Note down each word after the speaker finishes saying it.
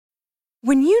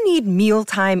When you need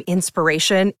mealtime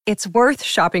inspiration, it's worth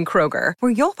shopping Kroger,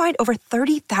 where you'll find over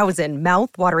 30,000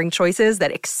 mouth-watering choices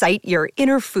that excite your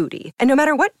inner foodie. And no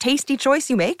matter what tasty choice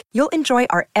you make, you'll enjoy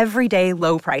our everyday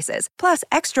low prices, plus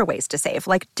extra ways to save,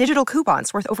 like digital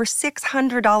coupons worth over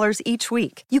 $600 each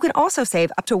week. You can also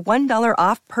save up to $1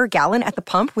 off per gallon at the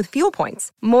pump with fuel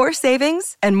points. More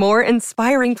savings and more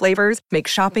inspiring flavors make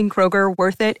shopping Kroger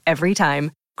worth it every time.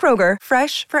 Kroger,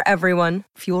 fresh for everyone.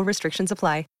 Fuel restrictions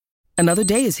apply. Another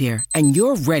day is here, and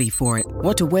you're ready for it.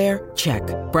 What to wear? Check.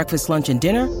 Breakfast, lunch, and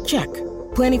dinner? Check.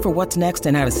 Planning for what's next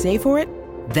and how to save for it?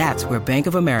 That's where Bank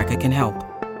of America can help.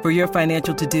 For your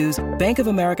financial to-dos, Bank of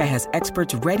America has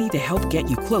experts ready to help get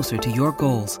you closer to your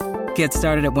goals. Get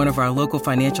started at one of our local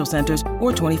financial centers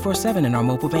or 24/7 in our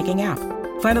mobile banking app.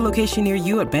 Find a location near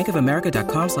you at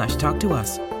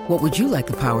bankofamerica.com/talktous. What would you like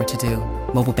the power to do?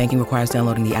 Mobile banking requires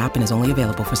downloading the app and is only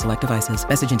available for select devices.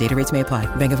 Message and data rates may apply.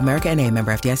 Bank of America N.A.,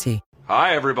 member FDIC.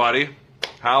 Hi, everybody.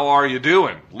 How are you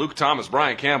doing? Luke Thomas,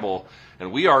 Brian Campbell,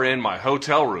 and we are in my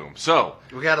hotel room. So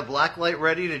we got a black light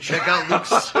ready to check out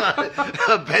Luke's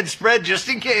bedspread just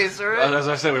in case, all right? As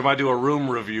I said, we might do a room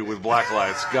review with black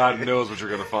lights. God knows what you're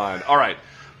going to find. All right,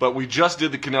 but we just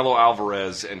did the Canelo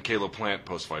Alvarez and Caleb Plant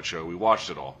post-fight show. We watched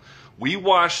it all. We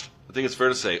watched, I think it's fair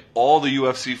to say, all the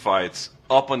UFC fights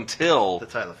up until the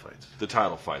title fights. The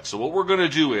title fights. So what we're going to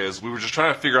do is, we were just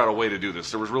trying to figure out a way to do this.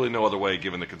 There was really no other way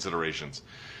given the considerations.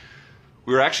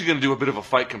 We were actually going to do a bit of a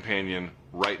fight companion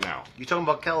right now. You talking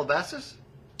about Calabasas?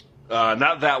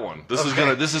 Not that one. This Okay.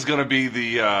 is gonna be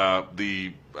the I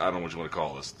don't know what you want to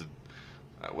call this,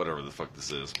 whatever the fuck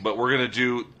this is. But we're gonna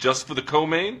do just for the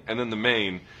co-main and then the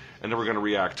main, and then we're gonna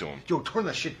react to them. Yo, turn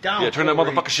that shit down. Yeah, turn that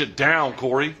motherfucking shit down,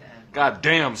 Corey. God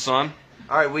damn, son.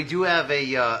 All right, we do have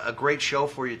a great show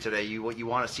for you today. You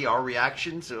want to see our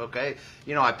reactions? Okay.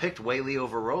 You know, I picked Whaley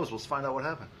over Rose. Let's find out what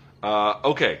happened.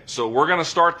 Okay, so we're gonna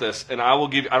start this, and I will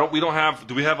give.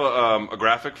 Do we have a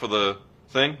graphic for the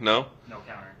thing? No. No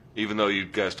counter. Even though you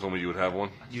guys told me you would have one.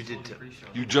 You did too.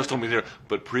 You just told me there,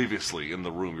 but previously in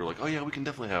the room, you're like, oh yeah, we can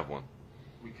definitely have one.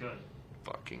 We could.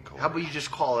 Fucking Corey. How about you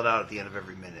just call it out at the end of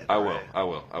every minute? I all will.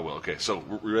 right? I will. Okay, so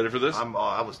we ready for this?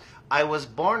 I was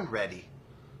born ready.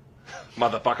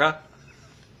 Motherfucker.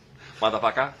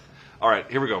 All right,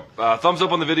 here we go. Thumbs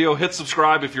up on the video. Hit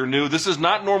subscribe if you're new. This is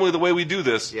not normally the way we do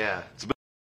this. Yeah.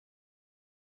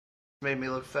 Made me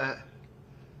look fat.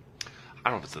 I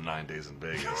don't know if it's the 9 days in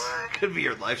Vegas. Could be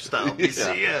your lifestyle. You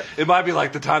see, yeah. It might be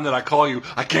like the time that I call you,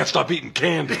 I can't stop eating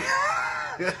candy.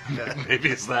 Maybe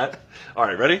it's that. All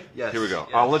right, ready? Yes. Here we go.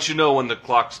 Yes. I'll let you know when the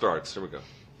clock starts. Here we go.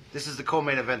 This is the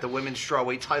co-main event, the women's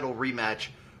strawweight title rematch.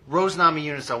 Rose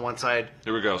Namajunas on one side.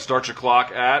 Here we go. Start your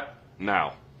clock at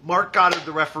now. Mark Goddard,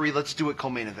 the referee. Let's do it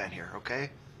co-main event here, okay?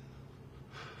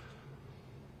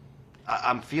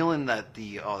 I'm feeling that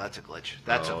that's a glitch.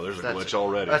 There's a glitch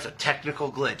already. That's a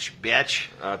technical glitch, bitch.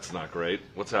 That's not great.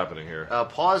 What's happening here?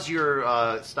 Pause your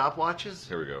stopwatches.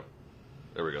 Here we go.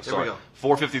 There we go. There we go.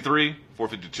 453,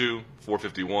 452,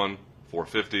 451,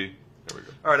 450. There we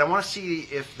go. All right, I want to see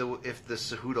if the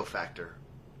Cejudo factor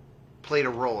played a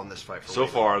role in this fight. So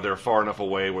far, they're far enough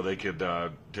away where they could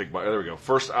take. There we go.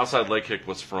 First outside leg kick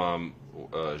was from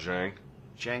Zhang.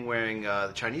 Zhang wearing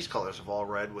the Chinese colors of all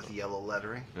red with the yellow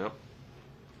lettering. Yep.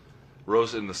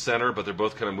 Rose in the center, but they're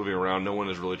both kind of moving around. No one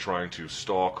is really trying to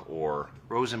stalk or...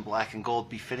 Rose in black and gold,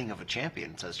 befitting of a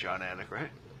champion, says John Anik, right?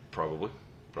 Probably.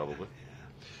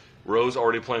 Rose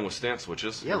already playing with stance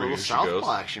switches. Yeah, a little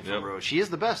southpaw action from Rose. She is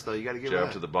the best, though. You got to give her that.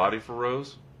 Jab to the body for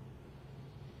Rose.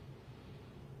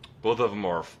 Both of them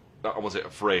are, I won't say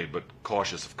afraid, but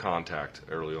cautious of contact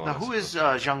early on. Now, who is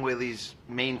Zhang Weili's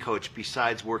main coach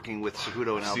besides working with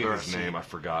Cejudo and Alvarez? I've seen his name. I've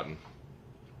forgotten.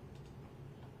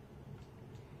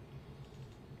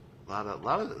 A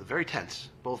lot of very tense,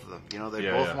 both of them. You know, they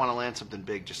both want to land something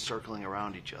big, just circling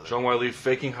around each other. Zhang Weili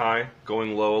faking high,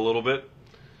 going low a little bit.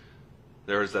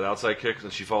 There's that outside kick,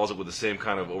 and she follows it with the same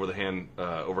kind of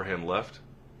overhand left.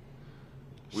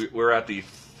 We're at the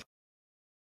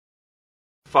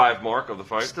 5 mark of the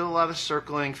fight. Still a lot of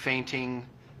circling, feinting,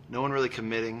 no one really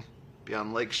committing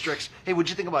beyond leg strikes. Hey, what'd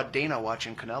you think about Dana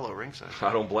watching Canelo ringside?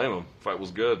 I don't blame him. Fight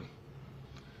was good.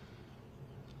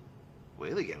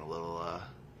 Weili getting a little,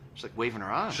 just like waving her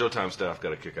on. Showtime staff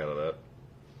got a kick out of that,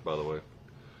 by the way.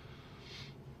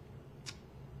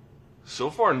 So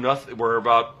far, nothing. We're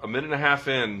about a minute and a half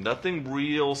in. Nothing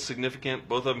real significant.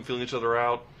 Both of them feeling each other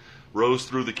out. Rose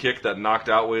threw the kick that knocked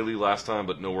out Weili last time,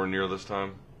 but nowhere near this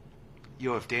time.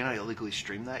 Yo, if Dana illegally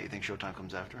streamed that, you think Showtime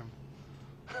comes after him?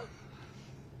 I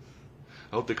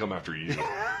hope they come after you.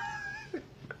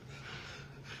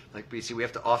 Like BC, we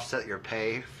have to offset your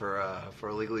pay for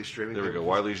illegally streaming. There we go.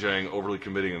 Weili Zhang overly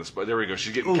committing in the spot. There we go.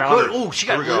 She's getting Ooh, countered. good. Ooh, she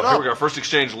got Here we go. lit up. Here we go. First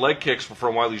exchange leg kicks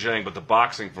from Weili Zhang, but the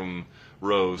boxing from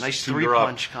Rose. Nice Tuned her up.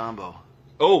 3-punch combo.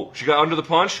 Oh, she got under the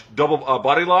punch. Double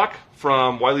body lock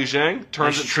from Weili Zhang.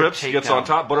 Turns Nice and trips. trip Gets takedown. on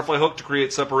top. Butterfly hook to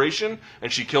create separation.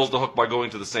 And she kills the hook by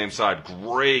going to the same side.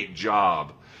 Great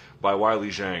job by Weili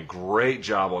Zhang. Great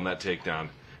job on that takedown.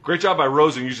 Great job by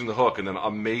Rose in using the hook. And then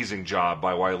amazing job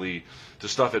by Weili to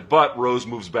stuff it. But Rose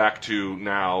moves back to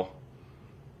now.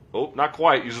 Oh, not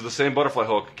quite. Uses the same butterfly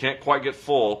hook. Can't quite get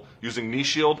full. Using knee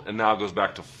shield. And now goes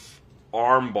back to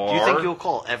arm bar. Do you think you'll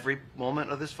call every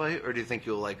moment of this fight, or do you think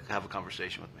you'll have a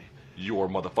conversation with me? Your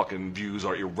motherfucking views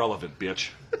are irrelevant, bitch.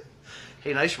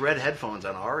 Hey, nice red headphones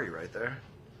on Ari right there.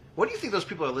 What do you think those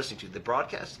people are listening to? The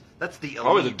broadcast? That's the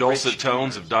Probably the elite dulcet rich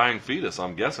tones streamers. of dying fetus,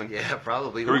 I'm guessing. Yeah,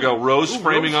 probably. Here we go. Rose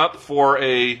framing up for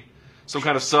some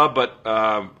kind of sub, but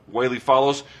Weili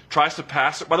follows. Tries to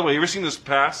pass it. By the way, you ever seen this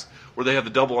pass where they have the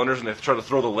double unders and they try to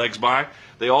throw the legs by?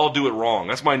 They all do it wrong.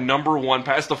 That's my number one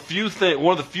pass. One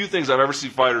of the few things I've ever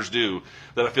seen fighters do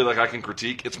that I feel like I can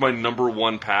critique. It's my number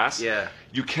one pass. Yeah.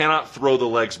 You cannot throw the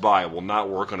legs by. It will not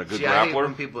work on a good See, I hate grappler.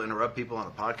 when people interrupt people on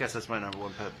the podcast. That's my number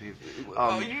one pet peeve.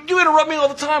 You interrupt me all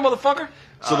the time, motherfucker.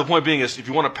 So the point being is, if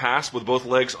you want to pass with both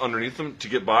legs underneath them to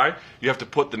get by, you have to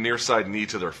put the near side knee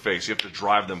to their face. You have to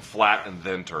drive them flat and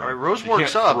then turn. All right, Rose you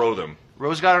works can't up. Throw them.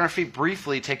 Rose got on her feet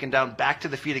briefly, taken down back to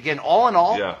the feet again. All in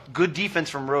all, Yeah. good defense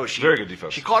from Rose. Very good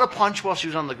defense. She caught a punch while she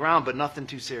was on the ground, but nothing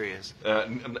too serious.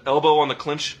 An elbow on the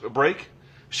clinch break.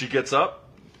 She gets up.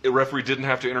 The referee didn't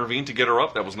have to intervene to get her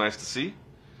up. That was nice to see.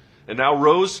 And now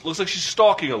Rose looks like she's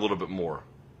stalking a little bit more.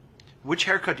 Which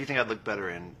haircut do you think I'd look better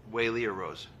in, Weili or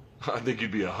Rose? I think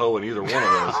you'd be a hoe in either one of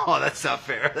those. Oh, that's not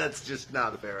fair. That's just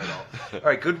not fair at all. All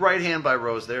right, good right hand by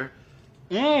Rose there.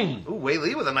 Ooh,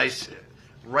 Weili with a nice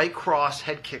right cross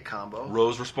head kick combo.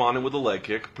 Rose responding with a leg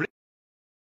kick.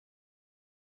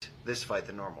 This fight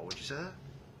than normal. Would you say that?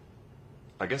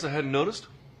 I guess I hadn't noticed.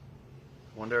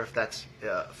 Wonder if that's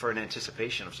for an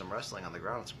anticipation of some wrestling on the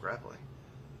ground and some grappling.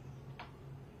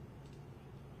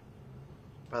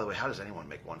 By the way, how does anyone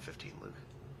make 115, Luke?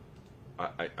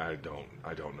 I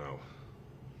don't know.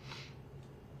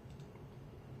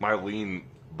 My lean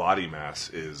body mass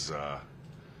is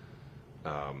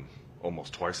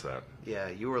almost twice that. Yeah,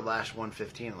 you were last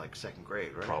 115 in like second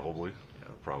grade, right? Probably. Yeah,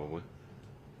 probably.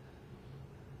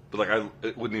 But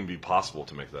it wouldn't even be possible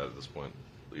to make that at this point.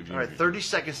 All right, 30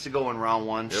 seconds to go in round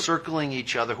one. Yep. Circling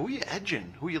each other. Who are you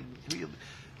edging? Who you?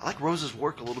 I like Rose's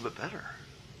work a little bit better.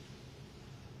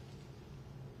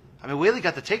 I mean, Weili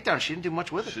got the takedown. She didn't do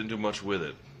much with it. She didn't do much with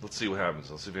it. Let's see what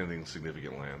happens. Let's see if anything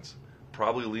significant lands.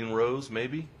 Probably lean Rose,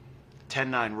 maybe.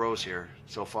 10-9 Rose here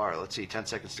so far. Let's see, 10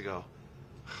 seconds to go.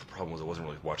 Problem was I wasn't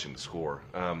really watching the score.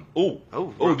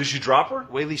 Oh, did she drop her?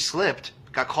 Weili slipped.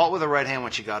 Got caught with her right hand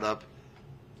when she got up.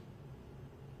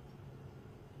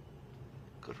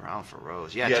 Good round for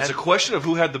Rose. Yeah, it's a question of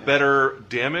who had the better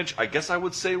damage. I guess I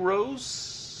would say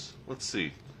Rose. Let's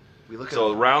see. So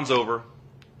the round's over.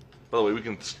 By the way, we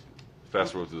can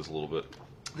fast forward through this a little bit.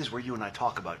 This is where you and I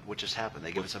talk about what just happened.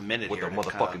 They give us a minute with here. the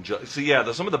motherfucking judge. So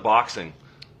yeah, some of the boxing,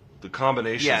 the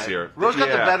combinations here. Rose got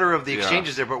the better of the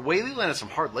exchanges there, but Weili landed some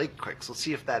hard leg kicks. Let's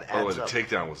see if that adds the up.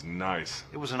 takedown was nice.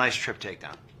 It was a nice trip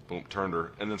takedown. Boom, turned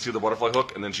her, and then see the butterfly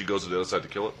hook, and then she goes to the other side to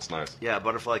kill it. It's nice. Yeah,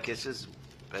 butterfly kisses,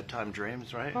 bedtime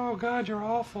dreams, right? Oh God, you're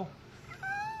awful.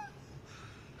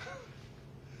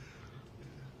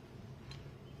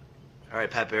 All right,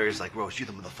 Pat Barry's like, Rose, you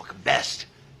the motherfucking best.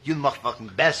 You the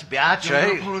motherfucking best, bitch,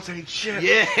 right? Your opponents ain't shit.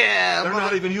 Yeah. They're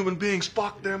not even human beings.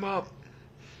 Fuck them up.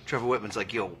 Trevor Whitman's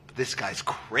like, yo, this guy's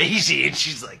crazy. And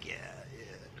she's like, yeah.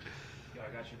 Yo,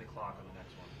 I got you the clock on the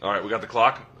next one. All right, we got the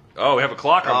clock. Oh, we have a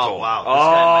clock, I'm told. Wow.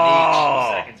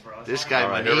 Oh. Seconds for us. This guy, All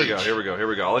right, here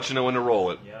we go. I'll let you know when to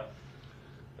roll it. Yeah.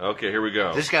 Okay, here we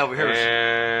go. This guy over here is-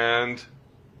 And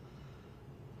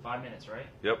 5 minutes, right?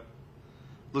 yep.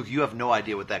 Luke, you have no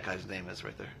idea what that guy's name is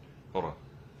right there. Hold on.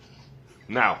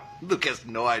 Now, Luke has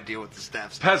no idea what the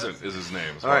staff's Peasant is his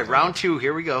name. All right, round two.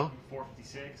 Here we go.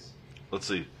 456. Let's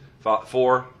see.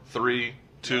 4, 3,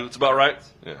 2. It's about right.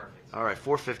 Yeah. Perfect. All right,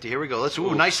 450. Here we go. Let's.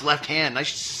 Ooh, Ooh. nice left hand.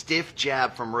 Nice stiff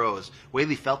jab from Rose.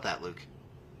 Weili felt that, Luke.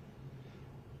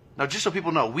 Now, just so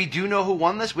people know, we do know who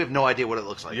won this. We have no idea what it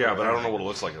looks like. Yeah, but I don't know what it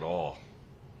looks like at all.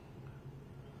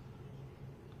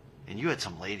 And you had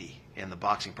some lady in the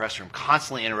boxing press room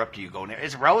constantly interrupting you, going there.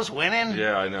 Is Rose winning?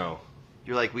 Yeah, I know.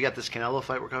 You're like, we got this Canelo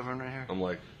fight we're covering right here. I'm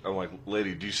like,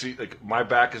 lady, do you see? Like, my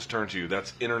back is turned to you.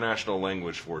 That's international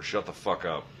language for shut the fuck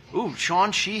up. Ooh,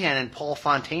 Sean Sheehan and Paul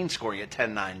Fontaine scoring at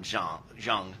 10-9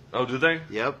 Zhang. Oh, did they?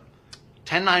 Yep.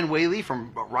 10-9 Weili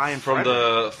from Ryan From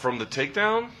Frederick. from the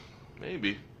takedown?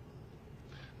 Maybe.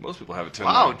 Most people have a 10-9.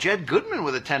 Wow, Jed Goodman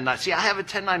with a 10-9. See, I have a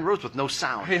 10-9 Rose with no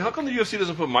sound. Hey, how come the UFC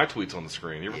doesn't put my tweets on the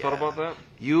screen? You ever thought about that?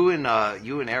 You and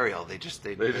Ariel, they just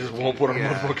won't put our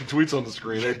motherfucking tweets on the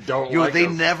screen. They don't They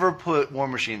us. never put War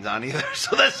Machines on either.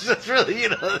 So that's really,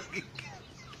 All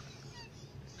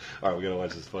right, we gotta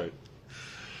watch this fight.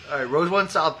 All right, Rose won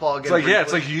southpaw again.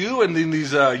 It's like you and then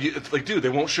these. It's like, dude, they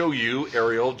won't show you,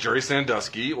 Ariel, Jerry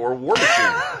Sandusky, or War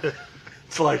Machine.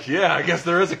 It's like, yeah, I guess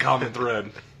there is a common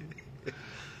thread.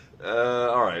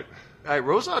 All right. All right,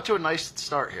 Rose out to a nice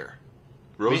start here.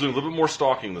 Rose doing a little bit more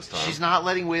stalking this time. She's not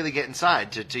letting Weili get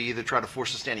inside to either try to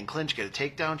force a standing clinch, get a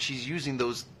takedown. She's using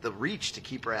the reach to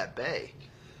keep her at bay.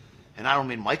 And I don't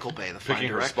mean Michael Bay, the fine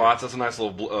picking her director. spots. That's a nice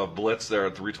little blitz there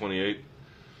at 328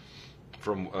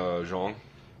 from Zhang.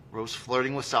 Rose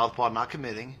flirting with southpaw, not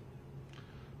committing.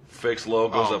 Fakes low,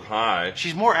 goes up high.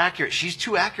 She's more accurate. She's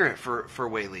too accurate for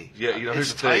Weili. Yeah,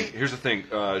 here's the thing. Here's the thing.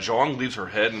 Zhang leaves her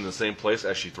head in the same place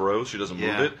as she throws. She doesn't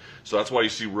move it. So that's why you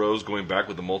see Rose going back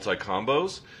with the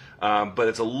multi-combos. But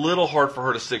it's a little hard for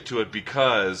her to stick to it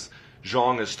because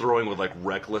Zhang is throwing with like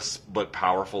reckless but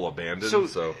powerful abandon.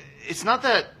 So it's not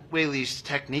that Weili's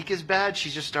technique is bad.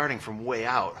 She's just starting from way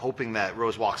out, hoping that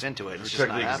Rose walks into it. It's just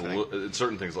not happening. In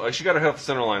certain things. Like, she got to have the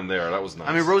center line there. That was nice.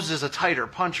 I mean, Rose is a tighter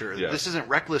puncher. Yeah. This isn't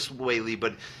reckless Weili,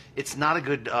 but it's not a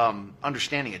good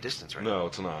understanding of distance right now. No,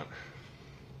 it's not.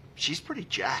 She's pretty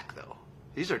jacked, though.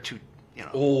 These are two,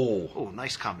 Oh,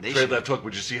 nice combination. Trade left hook,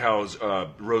 but you see how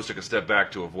Rose took a step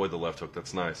back to avoid the left hook.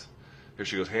 That's nice. Here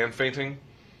she goes, hand feinting.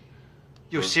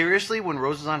 Seriously, when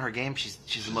Rose is on her game, she's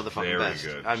the motherfucking best.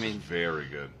 Very good. I mean, very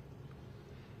good.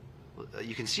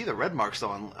 You can see the red marks, though,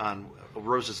 on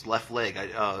Rose's left leg.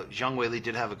 Zhang Weili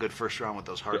did have a good first round with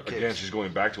those hard kicks. Again, she's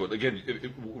going back to it.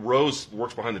 Again, Rose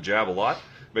works behind the jab a lot.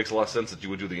 Makes a lot of sense that you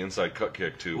would do the inside cut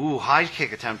kick, too. Ooh, high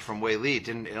kick attempt from Weili.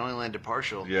 It only landed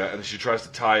partial. Yeah, and then she tries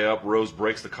to tie up. Rose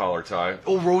breaks the collar tie.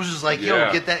 Oh, Rose is like,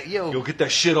 get that, Yo, get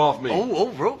that shit off me.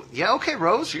 Rose. Yeah, okay,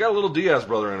 Rose. She got a little Diaz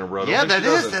brother in her, brother. Yeah, that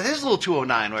is a little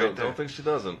 209 right there. Don't think she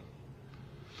doesn't.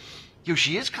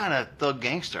 She is kind of thug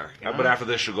gangster. But after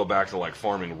this, she'll go back to like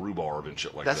farming rhubarb and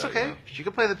shit like that. That's okay. She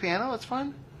can play the piano. That's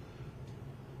fine.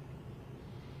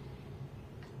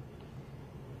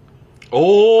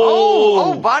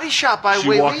 Oh, body shot by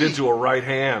Weili. She walked into a right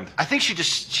hand. I think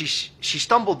she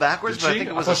stumbled backwards, but I think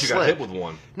it was a slip. She got hit with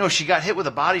one. No, she got hit with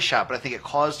a body shot, but I think it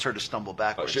caused her to stumble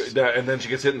backwards. And then she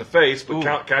gets hit in the face, but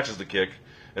catches the kick.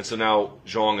 And so now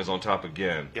Zhang is on top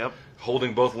again. Yep.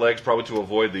 Holding both legs probably to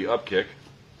avoid the up kick.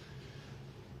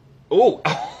 Oh,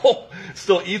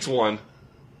 still eats one.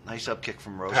 Nice up kick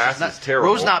from Rose. Pass is terrible.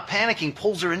 Rose not panicking,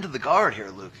 pulls her into the guard here,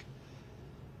 Luke.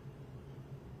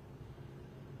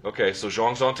 Okay, so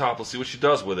Zhang's on top. Let's see what she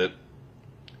does with it.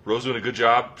 Rose doing a good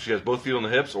job. She has both feet on the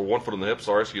hips, or one foot on the hips,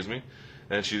 excuse me.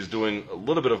 And she's doing a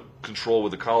little bit of control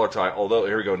with the collar tie. Although,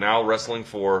 here we go, now wrestling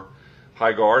for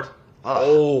high guard.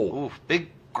 Ooh, big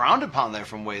ground and pound there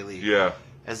from Weili. Yeah.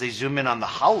 As they zoom in on the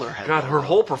howler head. God, her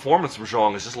whole performance from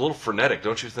Zhang is just a little frenetic,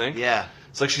 don't you think? Yeah.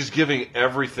 It's like she's giving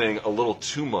everything a little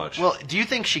too much. Well, do you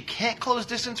think she can't close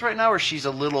distance right now, or she's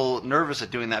a little nervous at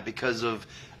doing that because of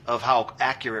how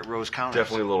accurate Rose counters?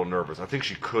 Definitely a little nervous. I think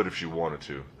she could if she wanted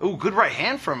to. Ooh, good right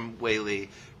hand from Weili.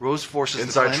 Rose forces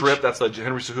inside the clinch. trip. That's the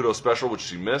Henry Cejudo special, which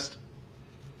she missed.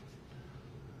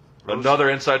 Rose. Another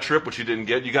inside trip, which you didn't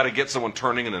get. You got to get someone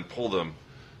turning and then pull them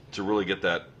to really get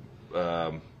that.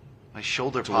 Nice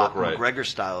shoulder pop, right. McGregor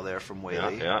style there from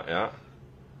Weili. Yeah.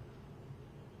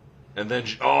 And then,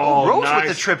 Rose nice.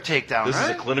 with the trip takedown. This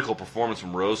right? is a clinical performance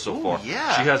from Rose so far.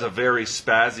 Yeah. She has a very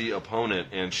spazzy opponent,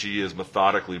 and she is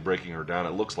methodically breaking her down,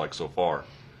 it looks like, so far.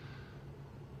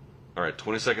 All right,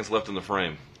 20 seconds left in the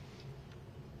frame.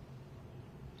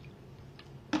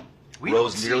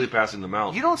 Rose nearly passing the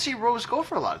mount. You don't see Rose go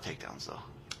for a lot of takedowns, though.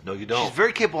 No, you don't. She's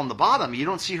very capable on the bottom. You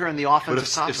don't see her in the offensive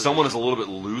top. But if someone is a little bit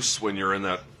loose when you're in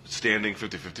that standing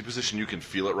 50-50 position, you can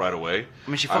feel it right away. I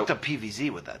mean, she fucked up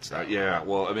PVZ with that stuff. Yeah,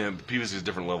 well, I mean, PVZ is a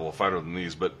different level of fighter than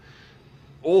these, but...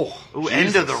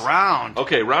 end of the round.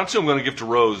 Okay, round two I'm going to give to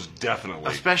Rose,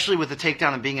 definitely. Especially with the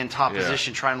takedown and being in top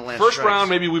position, trying to land First strikes. round,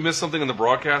 maybe we missed something in the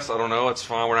broadcast. I don't know. It's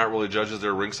fine. We're not really judges.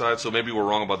 They're ringside, so maybe we're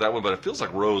wrong about that one, but it feels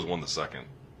like Rose won the second.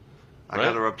 I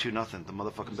got her up 2-0, the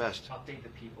motherfucking best. Update the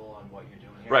people on what you're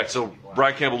doing here. Right, so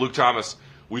Brian Campbell, Luke Thomas,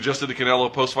 we just did the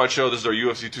Canelo post-fight show. This is our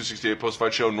UFC 268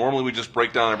 post-fight show. Normally we just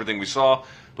break down everything we saw,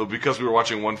 but because we were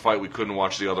watching one fight, we couldn't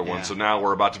watch the other one. So now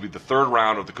we're about to be the third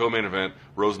round of the co-main event,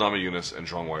 Rose Namajunas and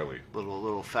Zhang Weili.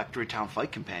 Little factory town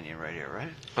fight companion right here,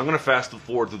 right? I'm going to fast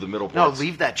forward through the middle No, parts.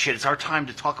 leave that shit. It's our time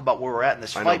to talk about where we're at in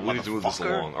this fight, I know, we need to move this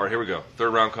along. All right, here we go.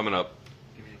 Third round coming up.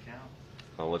 Give me the count.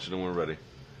 I'll let you know when we're ready.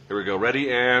 Here we go.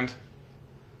 Ready and...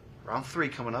 Round 3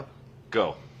 coming up.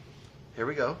 Go. Here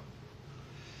we go. All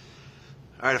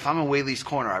right, if I'm in Weili's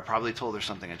corner, I probably told her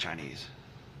something in Chinese.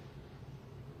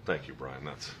 Thank you, Brian.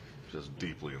 That's just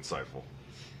deeply insightful.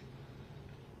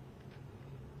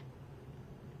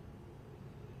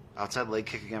 Outside leg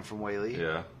kick again from Weili.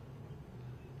 Yeah.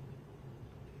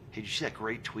 Hey, did you see that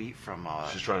great tweet from...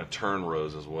 She's trying to turn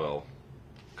Rose as well.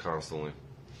 Constantly.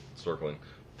 Circling.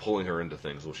 Pulling her into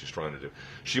things is what she's trying to do.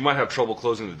 She might have trouble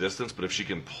closing the distance, but if she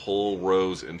can pull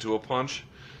Rose into a punch,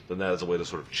 then that is a way to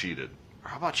sort of cheat it. Or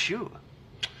how about shoot?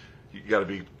 You got to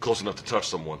be close enough to touch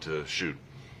someone to shoot.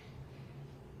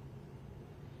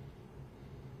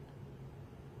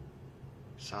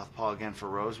 Southpaw again for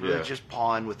Rose. Really just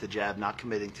pawing with the jab, not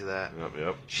committing to that.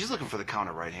 Yep. She's looking for the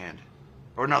counter right hand.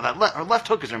 Or no, that her left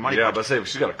hook is her money punch. But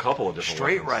she's got a couple of different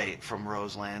Straight weapons. right from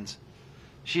Rose lands.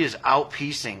 She is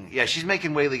out-piecing. Yeah, she's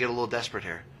making Weili get a little desperate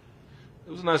here.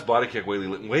 It was a nice body kick,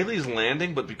 Weili. Weili's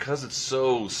landing, but because it's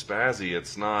so spazzy,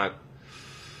 it's not...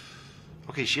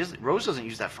 Okay, Rose doesn't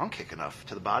use that front kick enough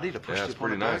to the body to push the it's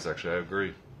pretty opponent nice, back. actually. I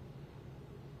agree.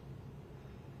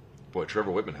 Boy, Trevor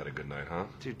Whitman had a good night, huh?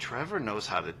 Dude, Trevor knows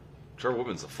how to... Trevor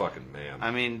Whitman's a fucking man. I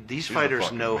mean, these He's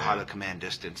fighters know man. how to command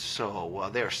distance so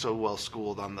well. They are so well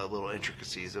schooled on the little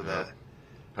intricacies of that.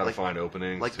 How to find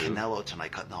openings. Like too. Canelo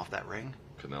tonight cutting off that ring.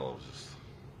 Canelo was just...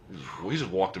 He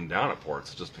just walked him down at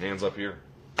parts. Just hands up here.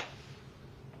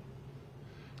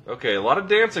 Okay, a lot of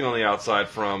dancing on the outside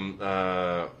from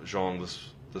Zhang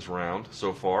this round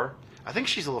so far. I think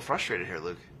she's a little frustrated here,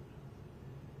 Luke.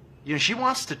 You know, she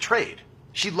wants to trade.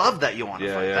 She loved that Joanna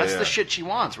fight. That's the shit she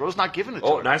wants. Rose not giving it to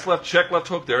her. Oh, nice left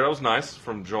hook there. That was nice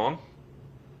from Zhang.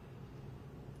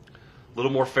 A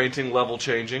little more feinting, level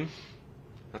changing.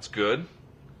 That's good.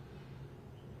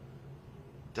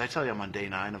 Did I tell you I'm on day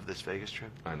 9 of this Vegas trip?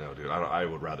 I know, dude. I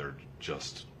would rather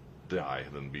just die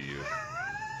than be you.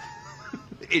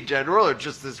 In general, or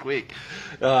just this week?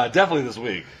 Definitely this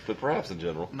week, but perhaps in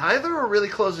general. Neither are really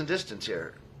closing distance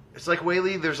here. It's like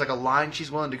Weili, there's like a line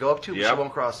she's willing to go up to, but she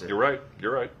won't cross it. You're right.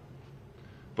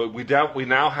 But we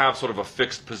now have sort of a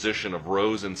fixed position of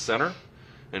Rose in center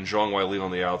and Zhang Weili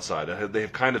on the outside.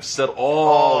 They've kind of set...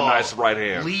 Oh, nice right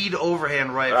hand. Lead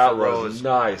overhand right that for Rose. Was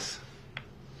nice.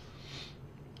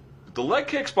 The leg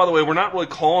kicks, by the way, we're not really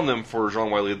calling them for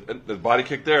Zhang Weili. The body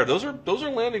kick there, those are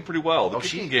landing pretty well. The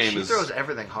kicking game she throws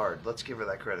everything hard. Let's give her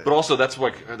that credit. But also, her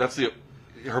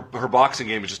boxing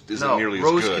game isn't nearly as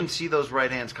good. Rose can see those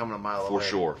right hands coming a mile away.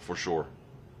 For sure.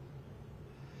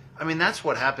 I mean, that's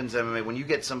what happens in MMA when you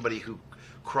get somebody who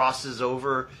crosses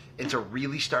over into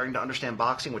really starting to understand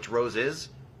boxing, which Rose is.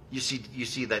 You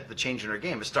see that the change in her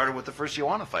game. It started with the first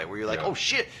Joanna fight, where you're like, oh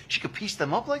shit, she could piece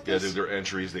them up like this. Yeah, dude, their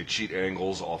entries, they cheat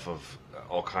angles off of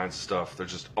all kinds of stuff. They're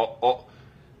just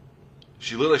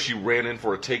She looked like she ran in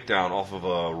for a takedown off of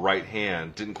a right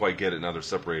hand, didn't quite get it. Now they're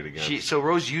separated again. So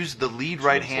Rose used the lead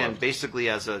right hand basically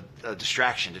as a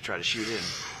distraction to try to shoot in.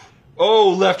 Oh,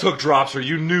 left hook drops her.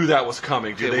 You knew that was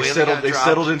coming, dude. Okay, they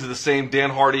settled into the same Dan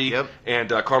Hardy and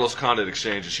Carlos Condit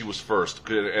exchange, and she was first.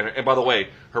 And by the way,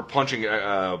 her punching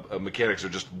mechanics are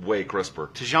just way crisper.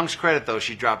 To Zhang's credit, though,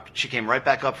 she came right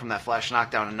back up from that flash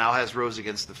knockdown and now has Rose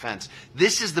against the fence.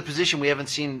 This is the position we haven't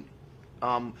seen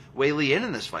Weili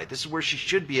in this fight. This is where she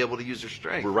should be able to use her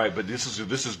strength. We're right, but this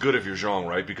is good if you're Zhang,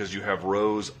 right? Because you have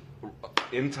Rose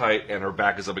in tight and her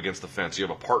back is up against the fence. You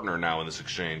have a partner now in this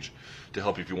exchange to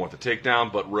help you if you want the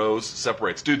takedown, but Rose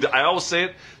separates. Dude, I always say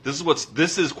it, this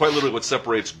is quite literally what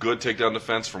separates good takedown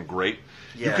defense from great.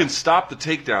 Yeah. You can stop the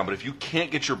takedown, but if you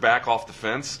can't get your back off the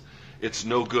fence, it's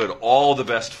no good. All the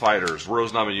best fighters,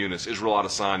 Rose Namajunas, Israel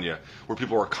Adesanya, where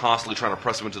people are constantly trying to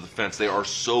press them into the fence, they are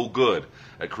so good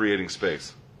at creating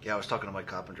space. Yeah, I was talking to Mike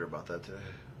Coppinger about that today.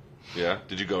 Yeah?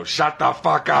 Did you go, shut the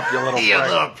fuck up, you little prick? You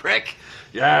little prick.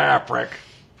 Yeah, prick.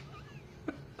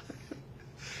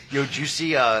 Yo, did you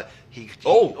see... left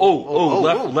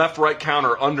right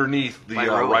counter underneath the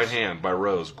right hand by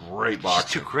Rose. Great boxing.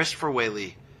 She's too crisp for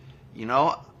Weili. You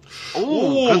know?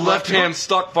 Good left hand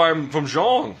stuck from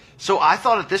Zhang. So I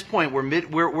thought at this point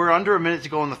we're under a minute to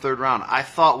go in the third round. I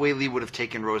thought Weili would have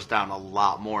taken Rose down a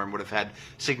lot more and would have had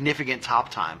significant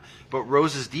top time. But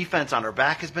Rose's defense on her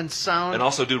back has been sound. And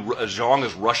also, dude, Zhang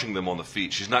is rushing them on the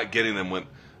feet. She's not getting them when...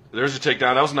 There's a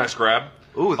takedown. That was a nice grab.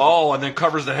 Ooh, and then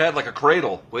covers the head like a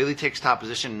cradle. Weili takes top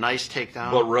position. Nice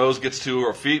takedown. But Rose gets to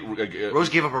her feet. Rose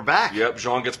gave up her back. Yep,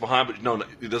 Zhang gets behind, but no,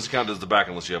 it doesn't count as the back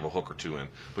unless you have a hook or two in.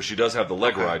 But she does have the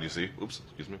leg ride, you see. Oops,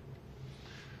 excuse me.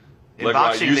 In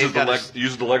boxing,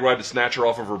 uses the leg ride to snatch her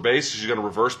off of her base. She's going to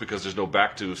reverse because there's no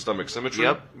back to stomach symmetry.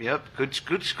 Yep.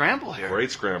 Good scramble here. Great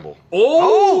scramble.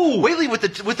 Weili with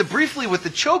the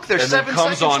choke there. And 7 then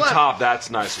comes seconds on left. top.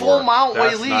 That's nice Full work. mount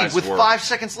That's Weili nice with work. 5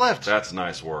 seconds left. That's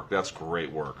nice work. That's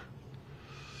great work.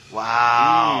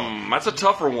 Wow. That's a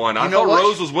tougher one. I know thought what?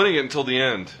 Rose was winning it until the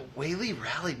end. Weili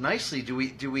rallied nicely. Do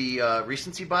we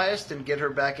recency biased and get her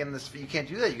back in this? You can't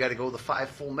do that. You got to go the 5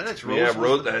 full minutes.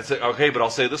 Rose. That's it. Okay, but I'll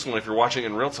say this one: if you're watching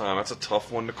in real time, that's a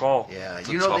tough one to call. Yeah, it's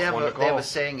they have a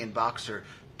saying in boxer: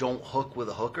 "Don't hook with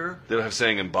a hooker." They don't have a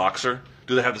saying in boxer.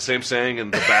 Do they have the same saying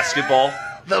in the basketball?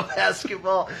 The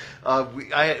basketball.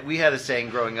 We had a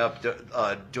saying growing up: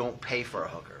 "Don't pay for a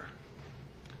hooker."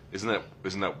 Isn't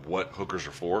that what hookers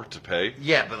are for? To pay?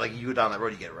 Yeah, but like you go down that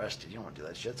road, you get arrested. You don't want to do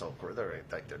that shit. It's all they're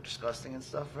disgusting and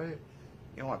stuff, right?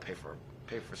 You don't want to pay for.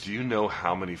 Do you know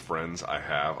how many friends I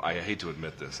have? I hate to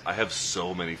admit this. I have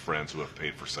so many friends who have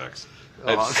paid for sex.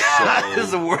 This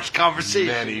is the worst conversation.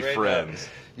 Many friends.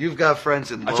 You've got friends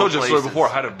in. I told you a story before.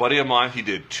 I had a buddy of mine. He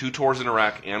did 2 tours in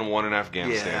Iraq and 1 in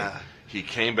Afghanistan. Yeah. He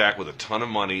came back with a ton of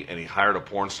money and he hired a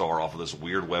porn star off of this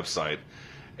weird website.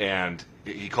 And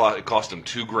it cost him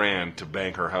 $2,000 to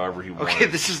bang her however he wanted. Okay,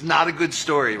 this is not a good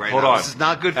story right Hold now. on. This is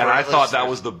not good for And our I thought that listeners.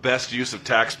 was the best use of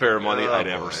taxpayer money I'd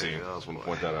ever boy. seen. Oh, I just want to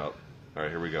boy. point that out. All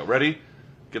right, here we go. Ready?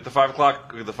 Get the 5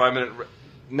 o'clock. Get the 5 minute.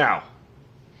 Now.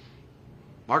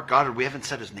 Mark Goddard. We haven't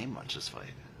said his name much this fight.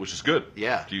 Which is good.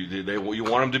 Yeah. You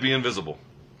want him to be invisible.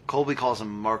 Colby calls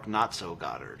him Mark Not So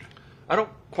Goddard. I don't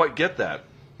quite get that.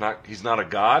 He's not a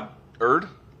god?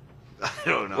 I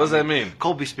don't know. What does that mean?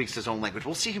 Colby speaks his own language.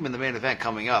 We'll see him in the main event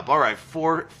coming up. All right,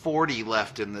 4:40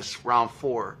 left in this round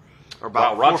 4. Or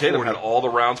about Wow, Rob 4:40. Tatum had all the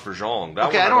rounds for Zhang.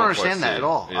 Okay, I don't understand quite that see. at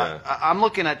all. Yeah. I'm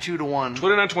looking at 2-1.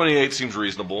 29-28 seems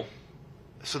reasonable.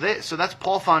 So that's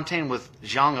Paul Fontaine with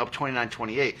Zhang up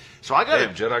 29-28. So I got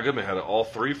Damn, Jedi Goodman had all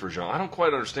 3 for Zhang. I don't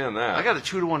quite understand that. I got a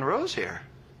 2-1 Rose here.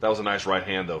 That was a nice right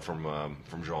hand though from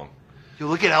Zhang. You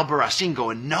look at Albarracin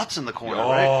going nuts in the corner,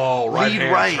 right? Oh, right lead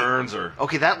hand right. turns her.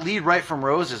 Okay, that lead right from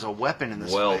Rose is a weapon in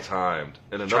this Well fight. timed.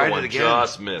 And Tried another it one again.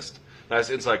 just missed.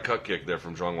 Nice inside cut kick there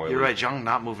from Zhang Weili. You're right, Zhang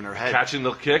not moving her head. Catching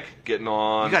the kick, getting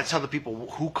on. You got to tell the people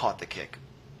who caught the kick.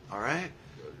 All right?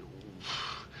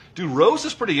 Dude, Rose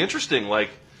is pretty interesting.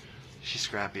 Like, She's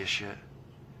scrappy as shit.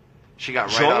 She got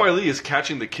right Zhang up. Weili is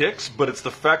catching the kicks, but it's the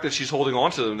fact that she's holding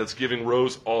on to them that's giving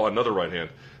Rose another right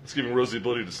hand. It's giving Rose the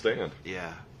ability to stand.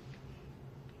 Yeah.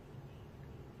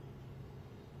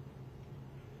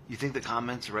 You think the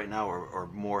comments right now are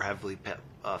more heavily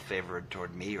favored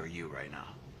toward me or you right now?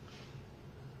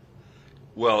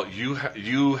 Well,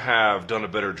 you have done a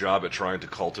better job at trying to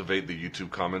cultivate the YouTube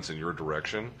comments in your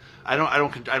direction. I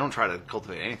don't try to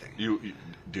cultivate anything.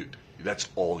 Dude, that's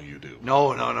all you do.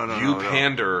 No. You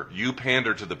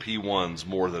pander to the P1s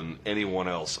more than anyone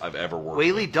else I've ever worked with.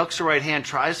 Weili ducks her right hand,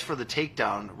 tries for the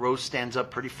takedown. Rose stands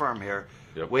up pretty firm here.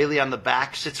 Yep. Weili on the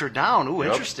back sits her down. Ooh,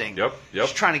 Yep. interesting. Yep.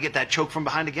 She's trying to get that choke from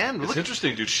behind again. It's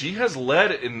interesting, dude. She has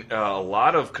led in a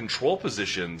lot of control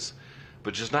positions,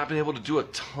 but just not been able to do a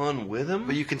ton with him.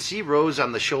 But you can see Rose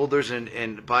on the shoulders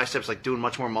and biceps, like doing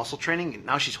much more muscle training.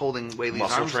 Now she's holding Weili's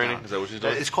Muscle arms training? down. Is that what she's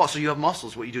doing? It's called. So you have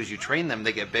muscles. What you do is you train them.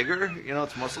 They get bigger. You know,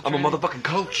 it's muscle I'm a training. motherfucking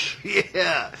coach.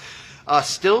 Yeah.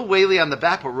 Still Weili on the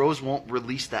back, but Rose won't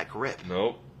release that grip.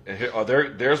 Nope. And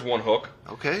here, there's one hook.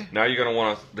 Okay. Now you're gonna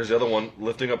want to. There's the other one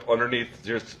lifting up underneath.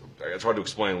 It's hard to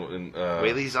explain.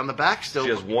 Weili's on the back still. She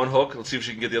has one hook. Let's see if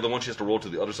she can get the other one. She has to roll to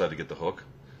the other side to get the hook,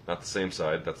 not the same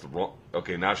side. That's the wrong.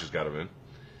 Okay, now she's got him in.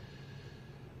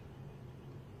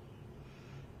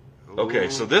 Okay,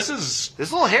 so this is a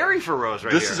little hairy for Rose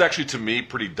right here. This is actually, to me,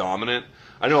 pretty dominant.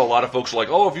 I know a lot of folks are like,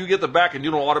 oh, if you get the back and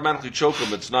you don't automatically choke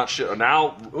them, it's not shit.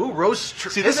 Now, ooh, Rose.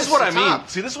 See, this is what I mean.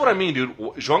 See, this is what I mean, dude.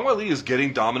 Zhang Weili is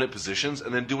getting dominant positions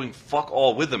and then doing fuck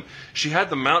all with them. She had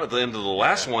the mount at the end of the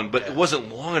last one, but it wasn't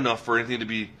long enough for anything to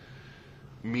be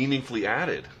meaningfully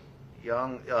added.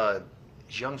 Young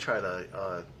tried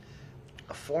a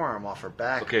forearm off her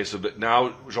back. Okay, so but now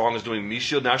Zhang is doing knee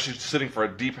shield. Now she's sitting for a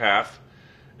deep half,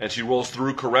 and she rolls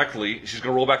through correctly. She's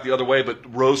going to roll back the other way,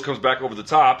 but Rose comes back over the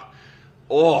top.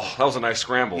 Oh, that was a nice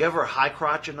scramble. You ever high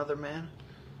crotch another man?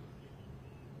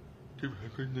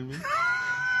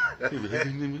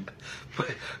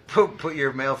 Put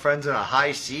your male friends in a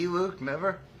high C, Luke?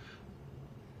 Never?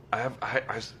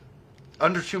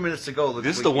 Under 2 minutes to go. Luke,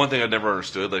 this is the one thing I've never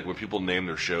understood. Like when people name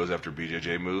their shows after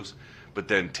BJJ moves, but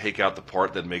then take out the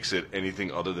part that makes it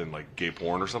anything other than like gay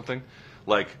porn or something.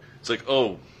 Like it's like,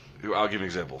 oh, I'll give you an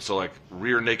example. So like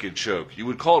rear naked choke. You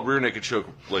would call it rear naked choke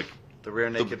like the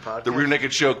Rear Naked Podcast? The Rear Naked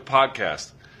Choke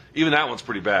Podcast. Even that one's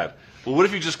pretty bad. But what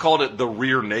if you just called it the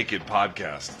Rear Naked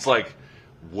Podcast? It's like,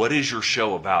 what is your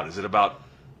show about? Is it about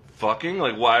fucking?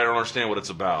 Like, why? I don't understand what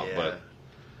it's about. Yeah. But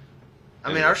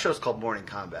I mean, our show's called Morning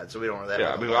Combat, so we don't know that.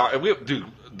 Yeah, I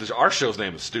mean, our show's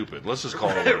name is stupid. Let's just call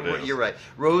it what it is. You're right.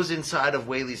 Rose inside of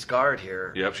Whaley's guard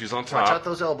here. Yep, she's on top. Watch out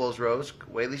those elbows, Rose.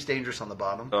 Whaley's dangerous on the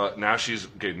bottom. Now she's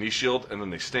knee shield, and then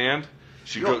they stand.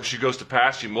 She goes to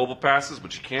pass. She mobile passes,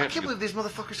 but she can't. I can't believe these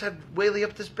motherfuckers had Whaley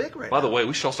up this big right now. By the way,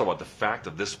 we should also talk about the fact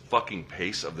that this fucking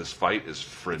pace of this fight is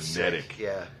frenetic.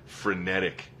 Yeah.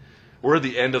 Frenetic. We're at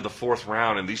the end of the 4th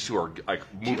round, and these two are like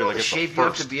moving like it's the shape you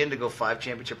have first. to be in to go 5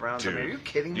 championship rounds? Dude, I mean, are you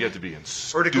kidding me? You have to be in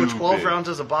Or to go 12 stupid. rounds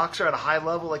as a boxer at a high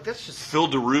level? Like, that's just... Phil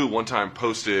DeRue one time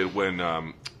posted when,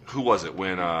 who was it?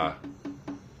 When,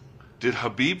 did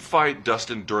Khabib fight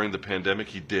Dustin during the pandemic?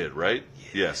 He did, right?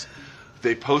 Yeah. Yes.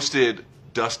 They posted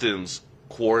Dustin's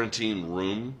quarantine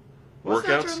room Was workouts.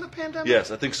 that during the pandemic? Yes,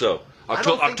 I think so. I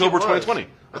don't think October it was. 2020.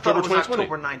 I thought October it was 2020.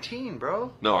 October 19,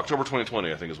 bro. No, October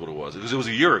 2020, I think is what it was. Because it was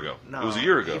a year ago. No, it was a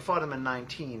year ago. He fought him in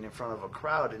 19 in front of a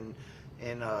crowd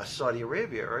in Saudi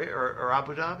Arabia, right? Or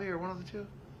Abu Dhabi, or one of the two.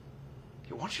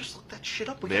 Why don't you just look that shit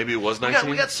up? Maybe it was 19.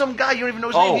 We got some guy, you don't even know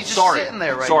his name. He's just sitting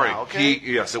there right now, okay?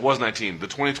 Yes, it was 19. The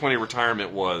 2020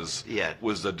 retirement was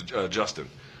Justin.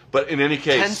 But in any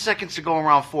case... 10 seconds to go in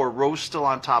round 4. Rose still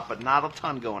on top, but not a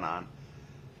ton going on.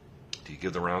 Do you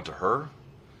give the round to her?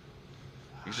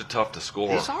 These are tough to score.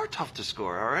 These are tough to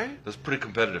score, all right? That's a pretty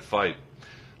competitive fight.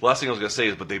 The last thing I was going to say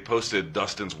is, but they posted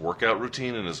Dustin's workout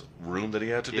routine in his room that he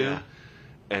had to do.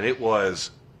 And it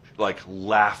was, like,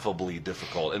 laughably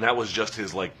difficult. And that was just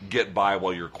his, like, get by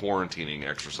while you're quarantining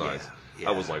exercise. Yeah.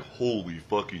 I was like, holy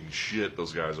fucking shit,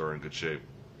 those guys are in good shape.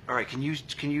 All right, can you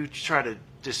try to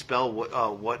dispel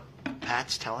what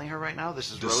Pat's telling her right now?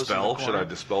 This is Rose in the corner. Should I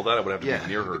dispel that? I would have to be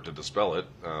near her to dispel it.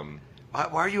 Why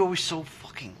are you always so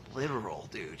fucking literal,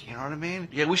 dude? You know what I mean?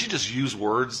 Yeah, we should just use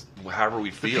words however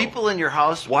we feel. The people in your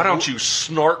house... Why don't you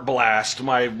snort blast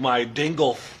my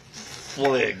dingle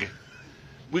flig?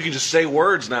 We can just say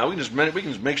words now. We can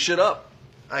just make shit up.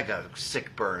 I got a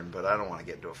sick burn, but I don't want to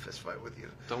get into a fist fight with you.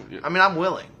 Don't you? I mean, I'm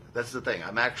willing. That's the thing.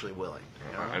 I'm actually willing.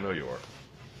 You know? I know you are.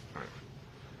 All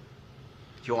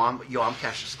right. Yo, I'm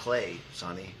Cassius Clay,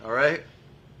 Sonny. All right?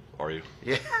 Are you?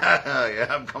 Yeah,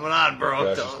 I'm coming on,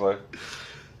 bro. Cassius Clay?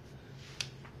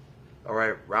 All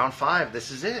right, round 5. This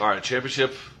is it. All right,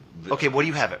 championship. Okay, what do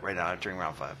you have it right now during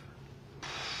round 5?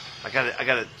 I got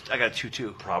a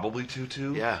 2-2. Probably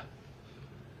 2-2. Yeah.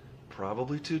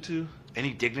 Probably 2-2.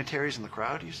 Any dignitaries in the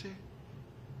crowd? You see?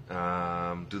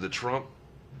 Do the Trump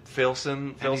fail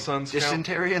sons count?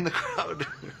 Dysentery in the crowd?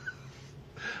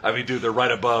 I mean, dude, they're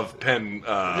right above Penn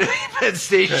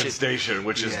Station,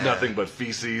 which is nothing but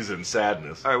feces and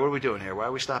sadness. All right, what are we doing here? Why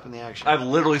are we stopping the action? I've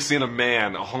literally seen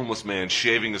a homeless man,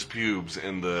 shaving his pubes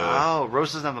in the. Oh,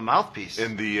 Rose doesn't have a mouthpiece.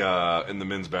 In the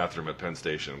men's bathroom at Penn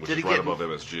Station, which is right above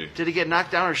MSG. Did he get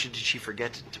knocked down, or did she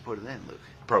forget to put it in, Luke?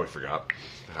 Probably forgot.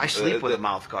 I sleep with a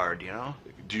mouth guard, you know.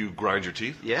 Do you grind your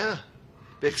teeth? Yeah.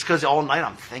 It's because all night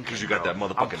I'm thinking. Because you got that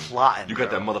motherfucking. I'm plotting. You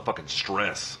got that motherfucking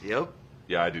stress. Yep.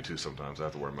 Yeah, I do too sometimes. I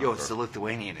have to wear a mouth Yo, guard. it's the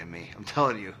Lithuanian in me. I'm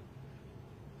telling you.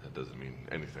 That doesn't mean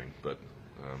anything, but.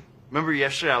 Remember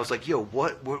yesterday I was like, yo,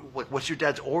 what's your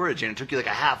dad's origin? It took you like a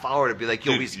half hour to be like,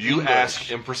 yo, Dude, he's you English. ask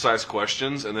imprecise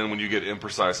questions, and then when you get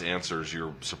imprecise answers,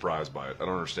 you're surprised by it. I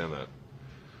don't understand that.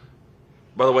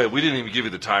 By the way, we didn't even give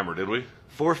you the timer, did we?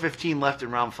 4:15 left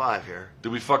in round 5 here.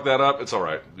 Did we fuck that up? It's all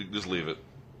right. Just leave it.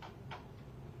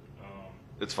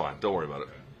 It's fine. Don't worry about it.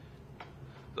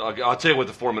 I'll tell you what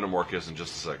the 4-minute mark is in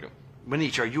just a second.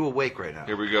 Manich, are you awake right now?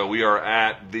 Here we go. We are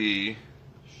at the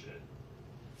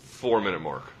 4-minute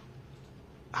mark.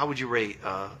 How would you rate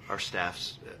our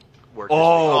staff's work?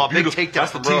 Oh, big beautiful. takedown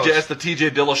That's from the Rose. TJ. That's the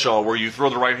TJ Dillashaw where you throw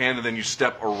the right hand and then you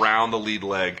step around the lead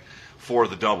leg for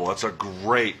the double. That's a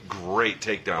great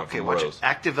takedown from watch Rose. it.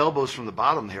 Active elbows from the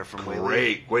bottom here from Whaley.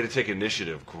 Great way to take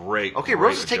initiative. Great. Okay,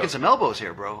 Rose is taking some elbows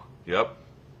here, bro. Yep.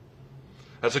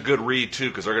 That's a good read too,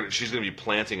 because she's going to be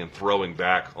planting and throwing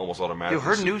back almost automatically.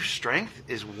 Dude, her new strength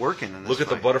is working in this Look at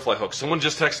the fight. butterfly hook. Someone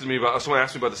just texted me about. Someone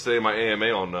asked me about this today in my AMA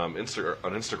on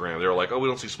Instagram. They were like, "Oh, we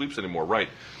don't see sweeps anymore." Right,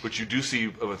 but you do see.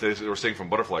 They were saying from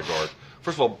butterfly guard.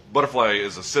 First of all, butterfly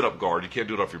is a sit-up guard. You can't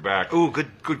do it off your back. Ooh,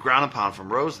 good ground and pound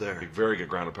from Rose there. Very good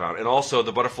ground and pound. And also,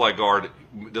 the butterfly guard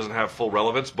doesn't have full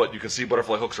relevance, but you can see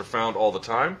butterfly hooks are found all the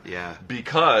time. Yeah.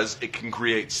 Because it can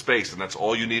create space, and that's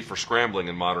all you need for scrambling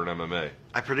in modern MMA.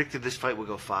 I predicted this fight would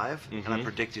go 5, and I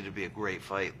predicted it would be a great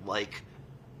fight, like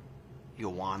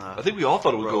Joanna. I think we all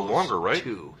thought it would go Rose longer, right?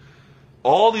 2.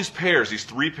 All these pairs, these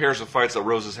 3 pairs of fights that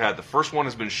Rose has had, the first one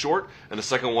has been short, and the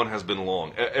second one has been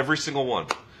long. Every single one.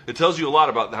 It tells you a lot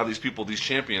about how these people, these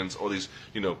champions, or these,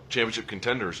 championship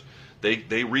contenders, they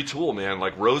retool, man.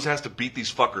 Like, Rose has to beat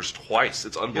these fuckers twice.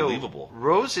 It's unbelievable.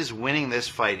 Rose is winning this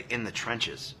fight in the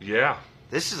trenches. Yeah.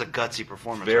 This is a gutsy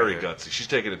performance. Very right here. gutsy. She's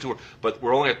taking it to her. But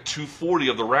we're only at 2:40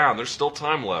 of the round. There's still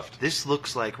time left. This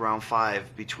looks like round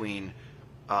 5 between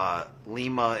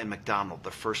Lima and McDonald,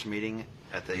 the first meeting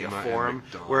at the Forum,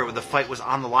 where the fight was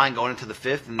on the line going into the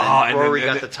 5th, and then Rory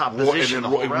got the top position.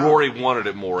 And then Rory wanted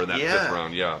it more in that 5th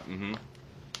round. Yeah. Mm-hmm.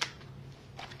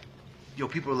 Yo,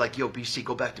 people are like, yo, BC,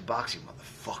 go back to boxing,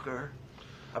 motherfucker.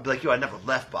 I'd be like, yo, I never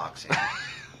left boxing.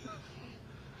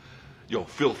 Yo,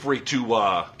 feel free to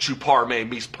chuparme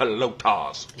mis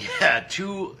pelotas. Yeah,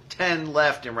 2:10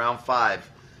 left in round 5.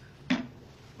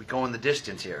 We go in the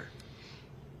distance here.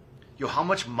 Yo, how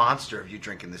much Monster have you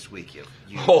drinking this week?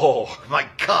 Oh my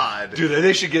God, dude,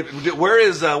 they should get. Where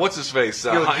is what's his face?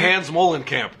 Hans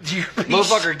Molenkamp.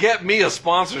 Motherfucker, get me a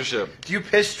sponsorship. Do you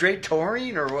piss straight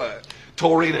taurine or what?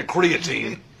 Taurine and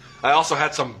creatine. I also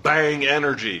had some Bang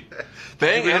Energy.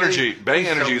 Bang Energy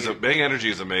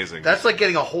is amazing. That's like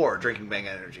getting a whore drinking Bang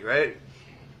Energy, right?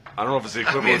 I don't know if it's the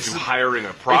equivalent to hiring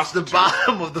a prostitute. It's the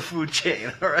bottom of the food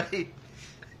chain, all right?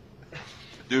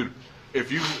 Dude,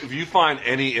 if you find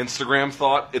any Instagram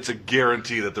thought, it's a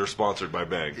guarantee that they're sponsored by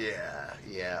Bang.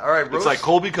 Yeah. All right, Rose. It's like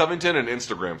Colby Covington and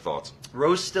Instagram thoughts.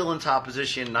 Rose still in top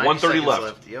position. 130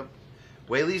 left. Yep.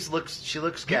 Whaley's looks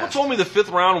gassed. People told me the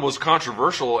 5th round was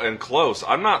controversial and close.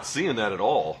 I'm not seeing that at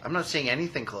all. I'm not seeing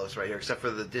anything close right here except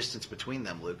for the distance between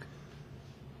them, Luke.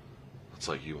 It's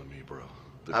like you and me, bro.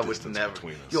 I would never.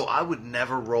 Yo, I would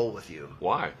never roll with you.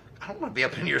 Why? I don't want to be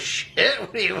up in your shit.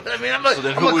 What do you, I mean, I'm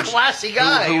a classy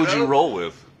guy. Who would you roll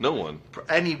with? No one.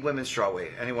 Any women's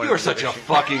strawweight. Anyone. You are such a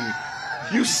fucking,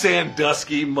 you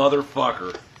Sandusky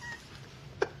motherfucker.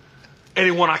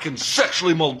 Anyone I can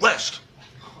sexually molest.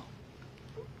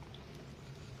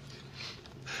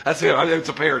 That's it. It's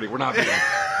a parody. We're not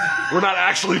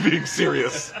actually being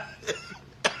serious.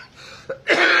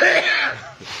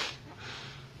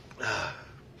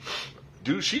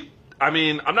 Dude,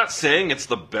 I'm not saying it's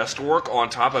the best work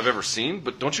on top I've ever seen,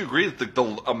 but don't you agree that the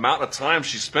amount of time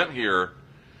she spent here,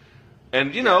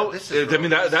 and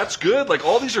that's good. Like,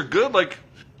 all these are good. Like,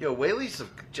 yo, Whaley's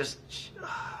just,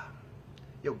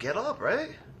 get up,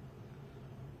 right?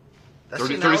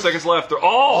 30 seconds left.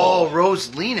 Oh,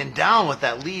 Rose leaning down with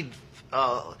that lead,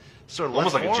 sort of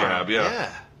almost like a jab. Yeah.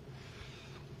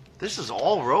 This is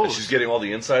all Rose. And she's getting all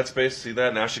the inside space. See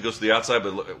that? Now she goes to the outside,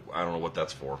 but I don't know what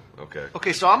that's for.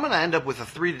 Okay, so I'm going to end up with a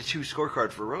 3-2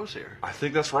 scorecard for Rose here. I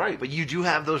think that's right. But you do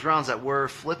have those rounds that were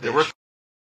flippish.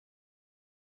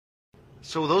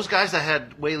 So those guys that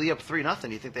had Whaley up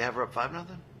 3-0, you think they have her up 5-0?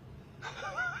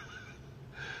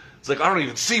 It's like, I don't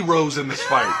even see Rose in this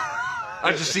fight.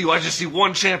 I just see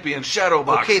one champion shadow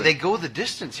boxing. Okay, they go the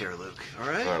distance here, Luke. All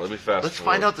right, let me fast. Let's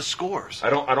find out the scores. I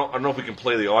don't know if we can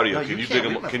play the audio. No, can you dig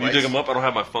them? Can you dig them up? I don't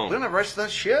have my phone. We don't have rights to that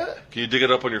shit. Can you dig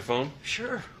it up on your phone?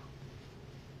 Sure.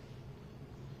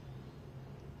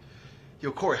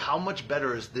 Yo, Corey, how much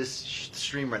better is this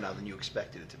stream right now than you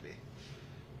expected it to be?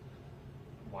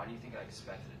 Why do you think I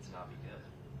expected it to not be good?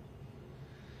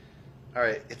 All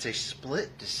right, it's a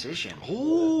split decision.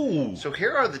 Ooh. So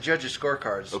here are the judges'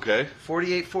 scorecards. Okay.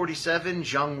 48-47,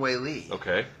 Zhang Weili.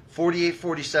 Okay.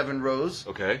 48-47, Rose.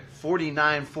 Okay.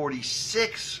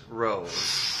 49-46,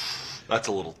 Rose. That's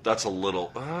a little.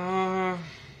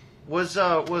 Was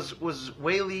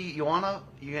Weili Joanna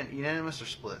unanimous or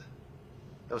split?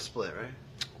 That was split, right?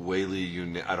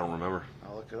 Weili, I don't remember.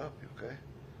 I'll look it up. Okay.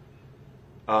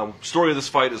 Story of this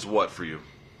fight is what for you?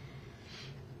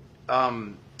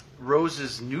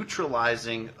 Rose's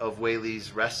neutralizing of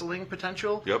Weili's wrestling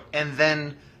potential. Yep. And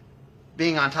then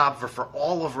being on top of her for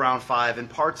all of round 5 and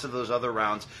parts of those other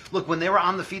rounds. Look, when they were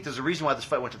on the feet, there's a reason why this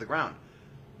fight went to the ground.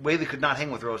 Weili could not hang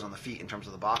with Rose on the feet in terms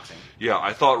of the boxing. Yeah,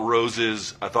 I thought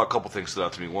a couple things stood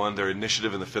out to me. One, their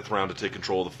initiative in the 5th round to take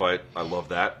control of the fight. I love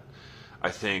that. I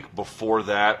think before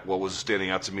that, what was standing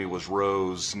out to me was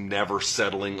Rose never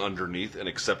settling underneath and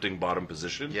accepting bottom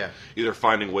position. Yeah. Either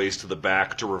finding ways to the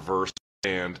back, to reverse,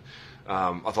 and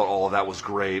I thought all of that was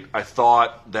great. I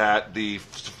thought that the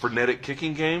frenetic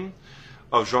kicking game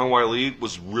of Zhang Weili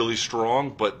was really strong,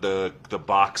 but the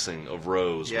boxing of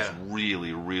Rose was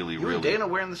really, really, you and Dana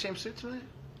wearing the same suit tonight?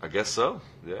 I guess so.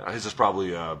 Yeah, his is probably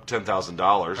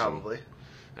 $10,000. Probably.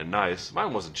 And nice.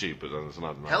 Mine wasn't cheap, but it's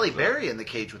not. Halle Berry in the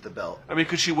cage with the belt. I mean,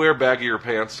 could she wear baggier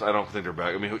pants? I don't think they're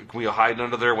baggy. I mean, can we hide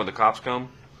under there when the cops come?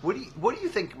 What do you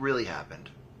think really happened?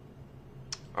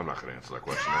 I'm not going to answer that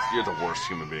question. You're the worst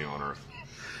human being on earth.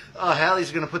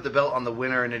 Hallie's going to put the belt on the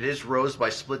winner, and it is Rose by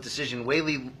split decision.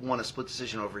 Weili won a split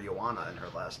decision over Joanna in her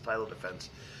last title defense.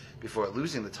 before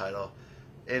losing the title.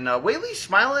 And Whaley's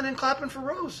smiling and clapping for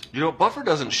Rose. You know, Buffer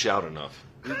doesn't shout enough.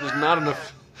 There's not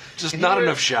enough, just not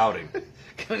enough shouting.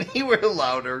 Can he wear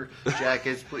louder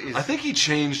jackets, please? I think he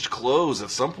changed clothes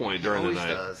at some point during the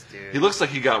night. Does, dude. He looks like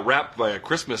he got wrapped by a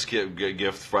Christmas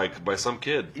gift by some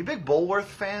kid. You a big Bulworth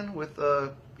fan with,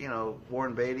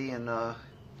 Warren Beatty and... I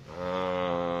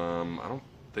don't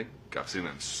think I've seen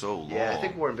that in so long. Yeah, I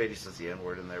think Warren Beatty says the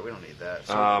N-word in there. We don't need that.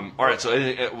 So, all right, so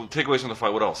takeaways from the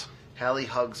fight. What else? Hallie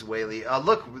hugs Whaley.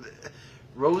 Look,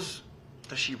 Rose,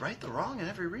 does she right the wrong in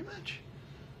every rematch?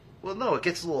 Well, no, it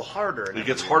gets a little harder. It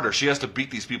gets harder. She has to beat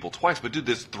these people twice. But, dude,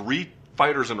 there's 3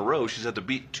 fighters in a row she's had to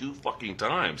beat 2 fucking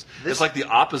times. It's like the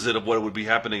opposite of what would be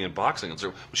happening in boxing.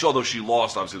 Although she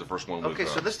lost, obviously, the first one. Okay,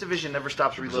 so this division never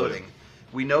stops reloading.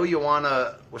 We know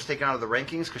Joanna was taken out of the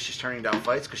rankings because she's turning down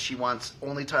fights because she wants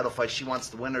only title fights. She wants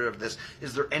the winner of this.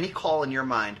 Is there any call in your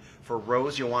mind for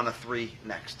Rose Joanna 3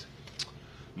 next?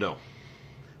 No.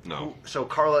 So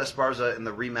Carla Esparza in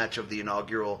the rematch of the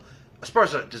inaugural.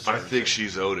 Esparza deserves I think it.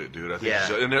 she's owed it, dude. I think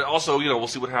she's owed it. And then also, we'll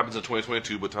see what happens in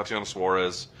 2022. But Tatiana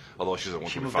Suarez, although she's at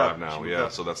 125 now,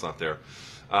 so that's not there.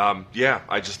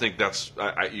 I just think that's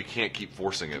you can't keep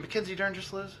forcing it. Did Mackenzie Dern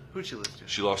just lose? Who'd she lose to?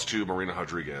 She lost to Marina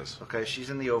Rodriguez. Okay, she's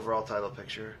in the overall title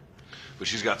picture. But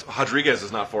she's got Rodriguez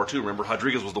is not far too. Remember,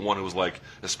 Rodriguez was the one who was like,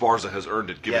 Esparza has earned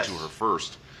it. Give it to her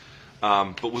first.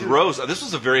 But with Rose, this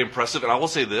was a very impressive. And I will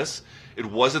say this: it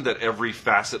wasn't that every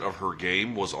facet of her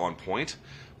game was on point.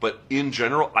 But in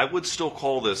general, I would still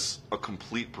call this a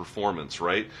complete performance,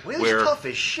 right? Whaley's tough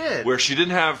as shit. Where she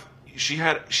didn't have, she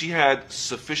had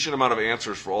sufficient amount of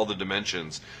answers for all the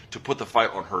dimensions to put the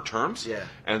fight on her terms,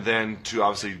 and then to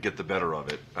obviously get the better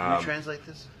of it. Can you translate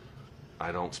this?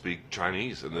 I don't speak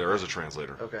Chinese, and there is a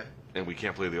translator. Okay. And we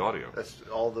can't play the audio. That's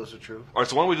all of those are true. All right,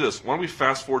 so why don't we do this? Why don't we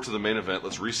fast forward to the main event?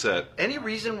 Let's reset. Any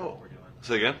reason what we're doing?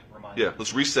 Say again? Yeah,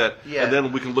 let's reset, and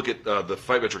then we can look at the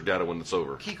fight metric data when it's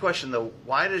over. Key question, though.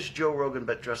 Why does Joe Rogan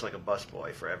dress like a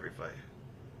busboy for every fight?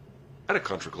 At a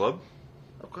country club.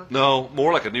 Okay. No,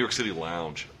 more like a New York City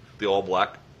lounge. The all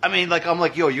black. I mean, I'm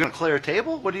like, yo, you're going to clear a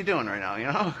table? What are you doing right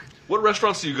now, What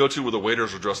restaurants do you go to where the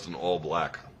waiters are dressed in all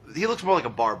black? He looks more like a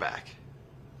barback.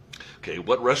 Okay,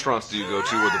 what restaurants do you go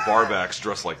to where the barbacks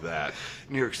dress like that?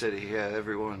 New York City,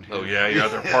 everyone. Oh yeah, you're out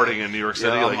there partying in New York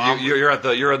City. You're at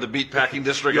the meat packing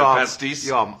district at Pastis.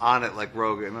 Yo, I'm on it like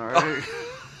Rogan. All right.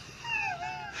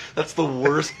 That's the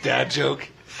worst dad joke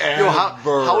ever. Yo,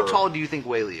 how tall do you think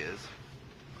Whaley is?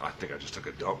 I think I just took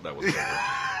a dump. That was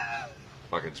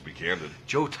if I can just be candid.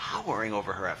 Joe towering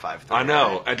over her at 5'3". I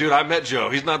know, right? Dude. I met Joe.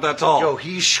 He's not that tall. Yo,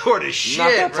 he's short as shit.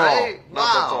 Not that tall. Right?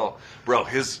 Not that tall. Bro,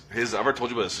 his I've ever told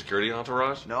you about his security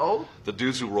entourage? No. The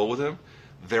dudes who roll with him,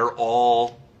 they're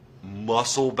all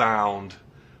muscle-bound,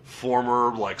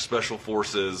 former special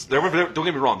forces. Don't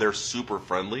get me wrong, they're super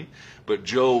friendly, but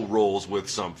Joe rolls with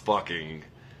some fucking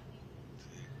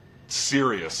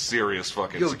serious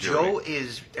fucking security. Joe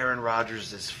is Aaron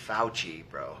Rodgers' Fauci,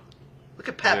 bro. Look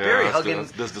at Pat Barry hugging.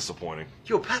 That's disappointing.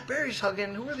 Yo, Pat Barry's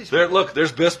hugging. Who are these people? Look,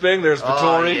 there's Bisping, there's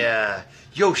Vittori. Oh, yeah.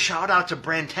 Yo, shout out to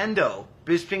Brantendo,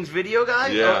 Bisping's video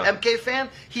guy, MK fan.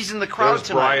 He's in the crowd There's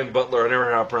tonight. Brian Butler. I never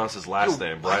know how to pronounce his last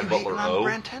name. Brian Butler O.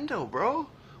 Brantendo, bro.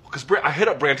 Because I hit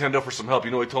up Brantendo for some help.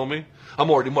 You know what he told me? I'm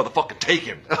already motherfucking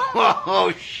taken.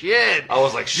 Oh, shit. I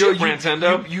was like, shit,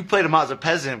 Brantendo. You played him out as a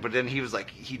peasant, but then he was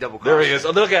like, he double-crossed. There he is.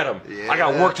 Oh, look at him. Yeah. I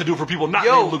got work to do for people not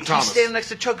named Luke Thomas. He's standing next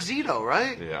to Chuck Zito,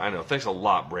 right? Yeah, I know. Thanks a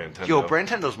lot, Brantendo. Yo,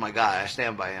 Brantendo's my guy. I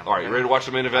stand by him. All right, you ready to watch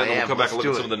the main event? Then we'll come back and look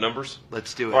at some of the numbers?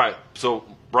 Let's do it. All right, so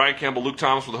Brian Campbell, Luke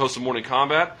Thomas were the hosts of Morning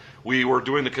Combat. We were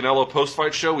doing the Canelo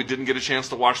post-fight show. We didn't get a chance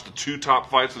to watch the 2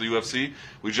 top fights of the UFC.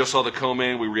 We just saw the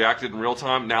co-main. We reacted in real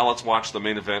time. Now let's watch the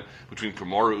main event between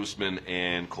Kamaru Usman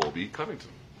and Colby Covington.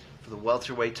 For the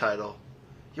welterweight title.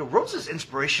 Yo, Rose is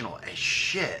inspirational as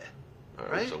shit. All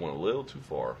right, so I went a little too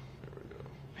far. There we go.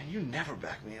 Man, you never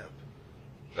back me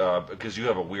up. Because you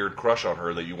have a weird crush on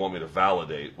her that you want me to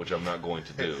validate, which I'm not going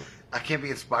to do. I can't be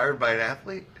inspired by an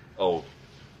athlete? Oh,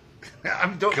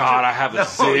 God, I have a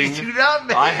zing. You do not,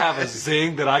 man. I have a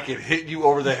zing that I can hit you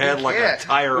over the head like a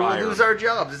tire iron. We'll lose our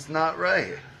jobs. It's not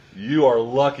right. You are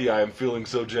lucky I am feeling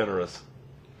so generous.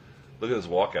 Look at this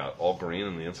walkout. All green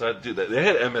on the inside. Dude, they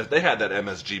had that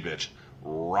MSG bitch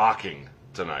rocking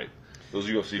tonight. Those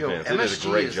UFC fans, they did a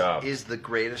great job. Is the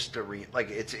greatest arena. Like,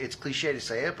 it's cliche to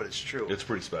say it, but it's true. It's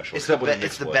pretty special. It's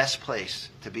the best place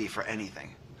to be for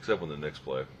anything. Except when the Knicks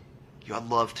play. Yo, I'd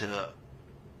love to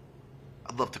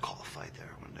call a fight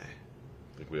there one day.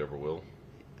 Think we ever will?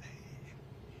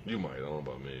 You might. I don't know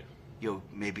about me. Yo,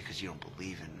 maybe because you don't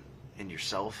believe in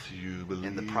yourself. Do you believe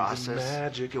in the process? In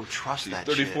magic? Yo, trust He's that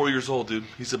 34 shit. years old, dude.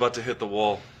 He's about to hit the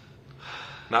wall.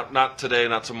 Not today,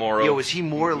 not tomorrow. Yo, is he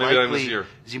more Maybe not likely? this year.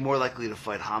 Is he more likely to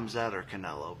fight Hamzat or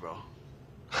Canelo, bro?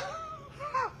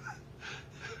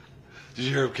 Did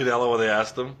you hear Canelo when they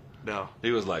asked him? No.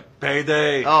 He was like,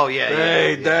 "Payday." Oh yeah,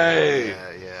 payday.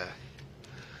 Yeah.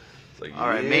 It's like, All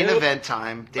right, main event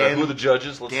time. Dan, who are the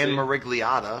judges? Let's Dan see.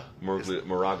 Miragliotta.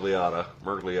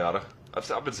 Miragliotta.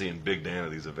 I've been seeing Big Dan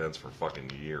at these events for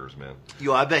fucking years, man.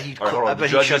 Yo, I bet he. All right, hold on. I The bet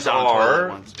he shut judges down a toilet are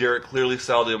once. Derek Clearly,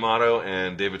 Sal D'Amato,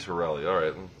 and David Torelli. All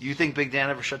right. You think Big Dan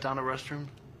ever shut down a restroom?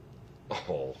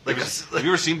 Oh, Like have you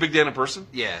ever seen Big Dan in person?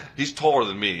 Yeah. He's taller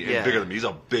than me and Yeah. bigger than me. He's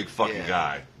a big fucking Yeah.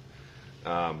 guy.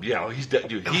 He's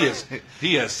dude.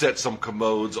 He has set some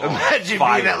commodes on Imagine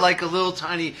fire. being at like a little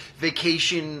tiny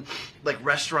vacation like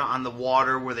restaurant on the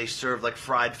water where they serve like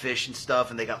fried fish and stuff,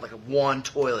 and they got like one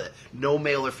toilet, no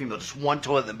male or female, just one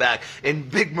toilet in the back. And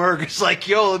Big Merg is like,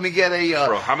 "Yo, let me get a."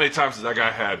 Bro, how many times has that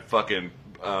guy had fucking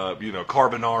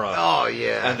carbonara? Oh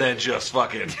yeah. And then just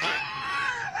fucking.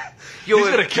 Yo, He's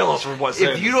gonna kill us for what?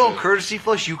 If you don't courtesy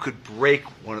flush, you could break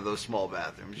one of those small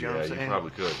bathrooms. You know what I'm saying? you probably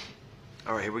could.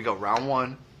 All right, here we go. Round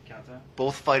one. Countdown.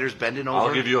 Both fighters bending over.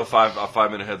 I'll give you a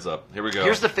 5-minute heads up. Here we go.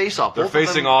 Here's the face-off. They're Both of them-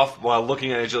 facing off while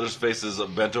looking at each other's faces,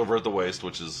 bent over at the waist,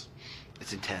 which is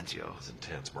It's intense, yo. it's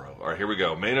intense, bro. All right, here we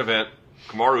go. Main event: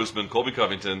 Kamaru Usman, Colby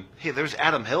Covington. Hey, there's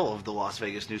Adam Hill of the Las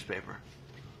Vegas newspaper.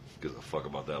 Gives a fuck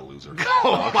about that loser.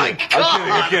 Oh my God!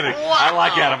 I'm kidding. Wow. I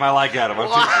like Adam.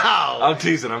 Wow. I'm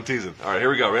teasing. All right, here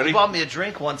we go. Ready? He bought me a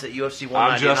drink once at UFC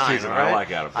 199. I'm just teasing. all right? I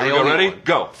like Adam. I Here we go. owe you Ready? one.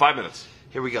 Go. 5 minutes.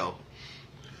 Here we go.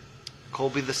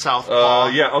 Colby the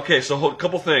Southpaw. Okay. So a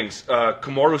couple things.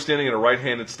 Kamaru standing in a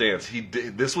right-handed stance.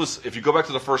 This was, if you go back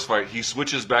to the first fight, he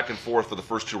switches back and forth for the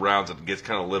first 2 rounds and gets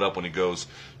kind of lit up when he goes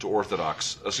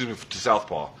to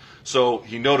southpaw. So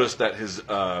he noticed that his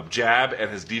jab and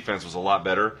his defense was a lot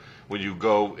better when you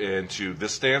go into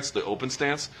this stance, the open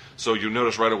stance. So you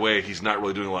notice right away he's not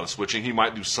really doing a lot of switching. He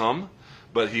might do some,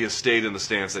 but he has stayed in the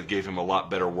stance that gave him a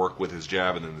lot better work with his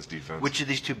jab and then his defense. Which of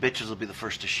these two bitches will be the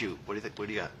first to shoot? What do you think? What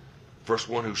do you got? First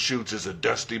one who shoots is a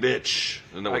dusty bitch.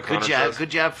 Isn't that what Good Conor jab. says? Good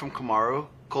jab from Kamaru.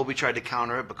 Colby tried to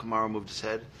counter it, but Kamaru moved his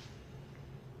head.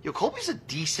 Yo, Colby's a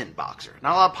decent boxer.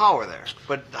 Not a lot of power there,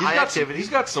 but high activity. He's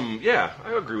got some. Yeah,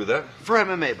 I agree with that. For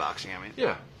MMA boxing, I mean.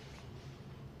 Yeah.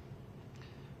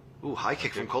 Ooh, high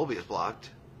kick from Colby is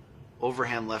blocked.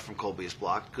 Overhand left from Colby is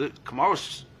blocked. Good.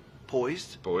 Kamaru's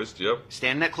poised. Poised, yep.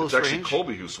 Standing at close It's actually range.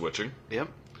 Colby who's switching. Yep.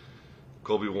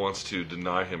 Colby wants to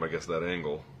deny him, I guess, that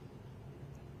angle.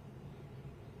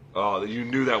 Oh, you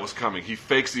knew that was coming. He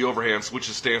fakes the overhand,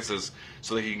 switches stances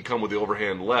so that he can come with the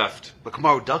overhand left. But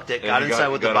Kamaru ducked it, And got he inside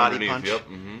with the got body underneath, punch. Yep.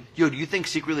 Mm-hmm. Yo, do you think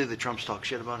secretly the Trumps talk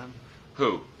shit about him?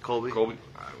 Who? Colby.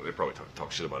 They probably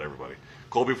talk shit about everybody.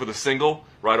 Colby for the single,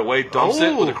 right away, dumps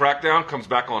it with a crackdown, comes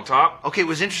back on top. Okay, it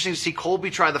was interesting to see Colby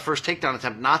try the first takedown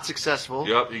attempt, not successful.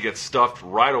 Yep, he gets stuffed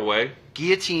right away.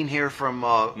 Guillotine here from.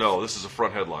 No, this is a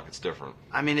front headlock. It's different.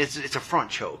 I mean, it's a front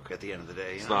choke at the end of the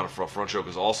day. It's not a front choke.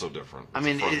 Is also different. I It's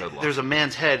mean, a front headlock. there's a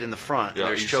man's head in the front. Yeah,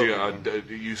 and there's choking.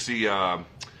 you see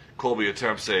Colby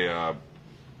attempts a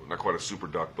not quite a super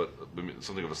duck, but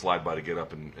something of a slide by to get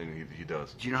up, and he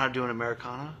does. Do you know how to do an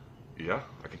Americana? Yeah,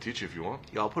 I can teach you if you want.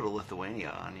 Yo, I'll put a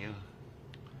Lithuania on you.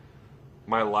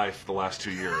 My life the last 2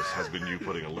 years has been you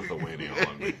putting a Lithuania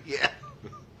on me. Yeah.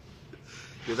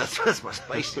 Dude, that's my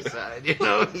spicy side, you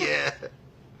know? Yeah.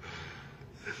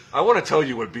 I want to tell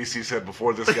you what BC said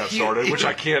before this got started, which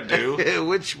I can't do.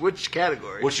 Which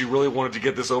category? What you really wanted to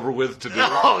get this over with to do.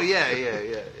 Oh,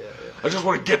 yeah. I just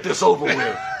want to get this over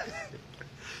with.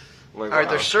 All right,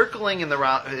 they're circling in the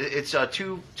round. It's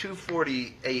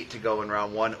 2:48 to go in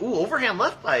round one. Ooh, overhand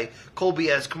left by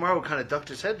Colby as Kamaru kind of ducked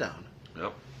his head down.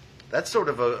 Yep. That's sort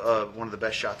of one of the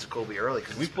best shots of Colby early.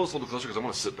 Can we pull this a little closer because I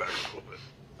want to sit back a little bit.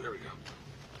 There we go.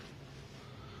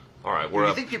 All right, Do we're you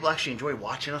up. think people actually enjoy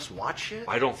watching us watch shit?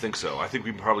 I don't think so. I think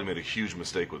we probably made a huge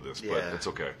mistake with this, but Yeah. it's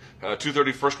okay.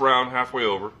 2:30, first round, halfway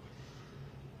over.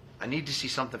 I need to see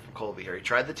something from Colby here. He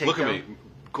tried the takedown. Look at me,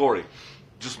 Corey.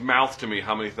 Just mouth to me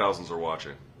how many thousands are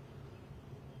watching.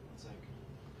 It's like,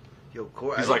 Yo,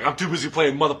 Corey. He's like, I'm too busy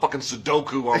playing motherfucking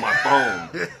Sudoku on my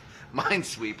phone.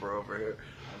 Minesweeper over here.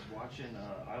 I was watching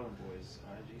Island Boys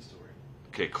IG story.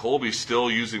 Okay, Colby's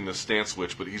still using the stance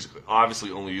switch, but he's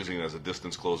obviously only using it as a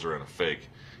distance closer and a fake.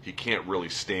 He can't really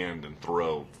stand and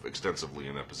throw extensively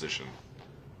in that position.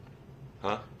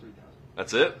 Huh? 3,000.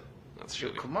 That's it? That's Yo,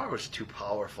 shitty. Kamaru's too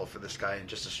powerful for this guy in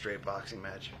just a straight boxing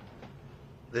match.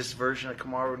 This version of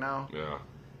Kamaru now, Yeah.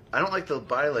 I don't like the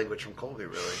body language from Colby,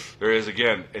 really. There is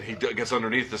again, and he gets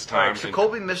underneath this All time. right, so and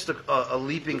Colby missed a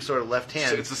leaping sort of left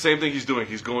hand. it's the same thing he's doing.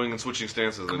 He's going and switching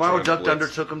stances. And Kamaru trying to ducked blitz. under,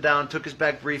 took him down, took his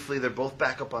back briefly. They're both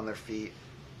back up on their feet.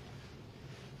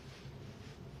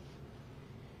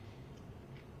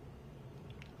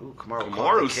 Ooh, Kamaru caught the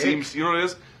Kamaru kick. seems, you know what it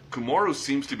is? Kamaru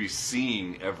seems to be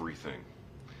seeing everything,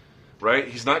 right?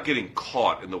 He's not getting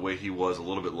caught in the way he was a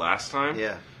little bit last time.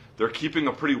 Yeah. They're keeping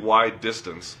a pretty wide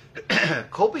distance.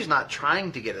 Colby's not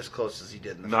trying to get as close as he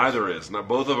did in the Neither first is. Now,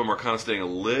 both of them are kind of staying a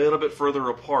little bit further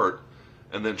apart,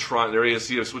 and then trying. There he is.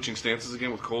 See him switching stances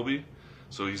again with Colby.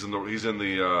 So he's in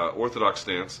the orthodox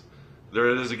stance. There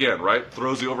it is again, right?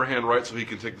 Throws the overhand right so he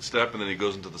can take the step, and then he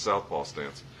goes into the southpaw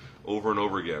stance, over and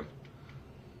over again.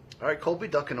 All right, Colby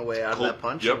ducking away out of that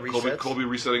punch. Yep, And Colby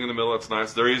resetting in the middle. That's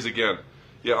nice. There he is again.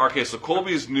 Yeah. Okay. So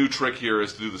Colby's new trick here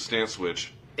is to do the stance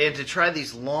switch. And to try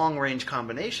these long range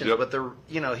combinations, Yep. but they're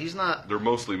he's not. They're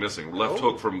mostly missing. Left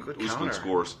Oh, hook from good Usman counter.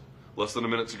 scores. Less than a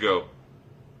minute to go.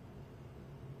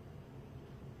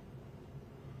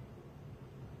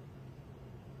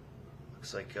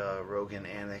 Looks like Rogan,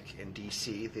 Anik, and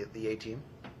DC, the A team.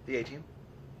 The A team.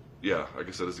 Yeah, I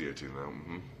guess that is the 18 now.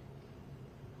 Mm-hmm.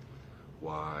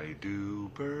 Why do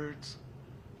birds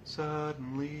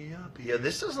suddenly appear? Yeah,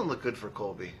 this doesn't look good for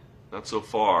Colby. Not so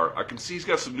far. I can see he's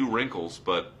got some new wrinkles,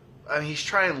 but I mean, he's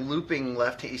trying looping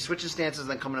left. He switches stances,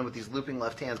 then coming in with these looping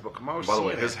left hands. But Kamaru's by the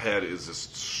way, seeing his it. head is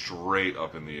just straight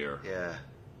up in the air. Yeah.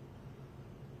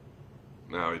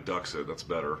 Now he ducks it. That's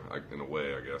better, in a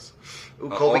way, I guess. Ooh,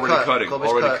 Colby cut. Colby's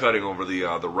already cut. cutting over the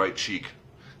right cheek,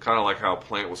 kind of like how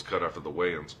Plant was cut after the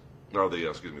weigh-ins, or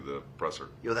the presser.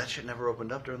 Yo, that shit never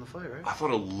opened up during the fight, right? I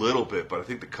thought a little bit, but I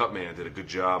think the cut man did a good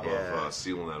job Yeah. of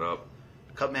sealing that up.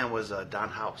 Cutman was Don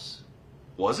House.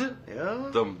 Was it? Yeah.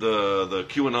 The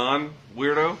QAnon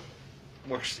weirdo?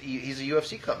 He's a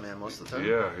UFC cutman most of the time.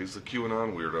 Yeah, he's the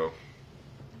QAnon weirdo.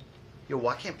 Yo,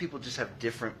 why can't people just have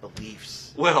different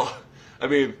beliefs? Well, I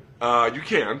mean,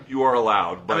 you are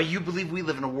allowed, but I mean, you believe we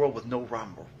live in a world with no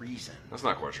rhyme or reason. that's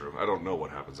not quite true. I don't know what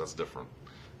happens. That's different.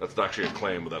 That's actually a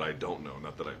claim that I don't know,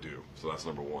 not that I do. So that's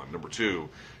number one. Number two,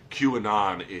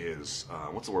 QAnon is,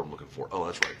 what's the word I'm looking for? Oh,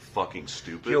 that's right, fucking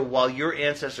stupid. Yo, while your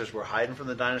ancestors were hiding from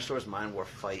the dinosaurs, mine were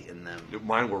fighting them.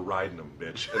 Mine were riding them,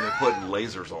 bitch, and they're putting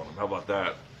lasers on them. How about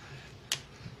that?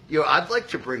 Yo, I'd like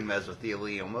to bring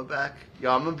mesothelioma back. Yo,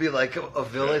 I'm gonna be like a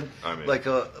villain, Yeah, I mean- but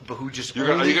who just Are you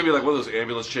gonna be like one of those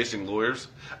ambulance chasing lawyers?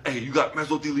 Hey, you got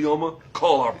mesothelioma?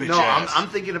 Call our bitch No, ass. I'm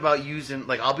thinking about using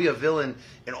I'll be a villain,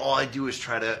 and all I do is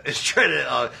try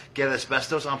to get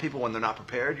asbestos on people when they're not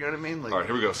prepared. You know what I mean? Like, All right,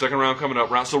 here we go. Second round coming up.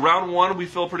 Round one, we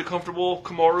feel pretty comfortable.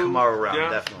 Kamaru round, yeah,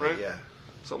 definitely, right? yeah.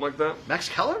 Something like that. Max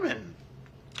Kellerman.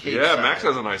 Cage Yeah, side. Max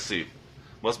has a nice seat.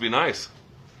 Must be nice.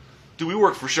 Dude, we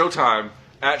work for Showtime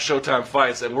at Showtime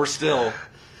Fights, and we're still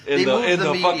in They moved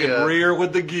the the fucking media. rear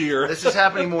with the gear. This is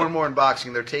happening more and more in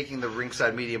boxing. They're taking the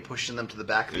ringside media and pushing them to the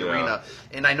back of the Yeah. arena.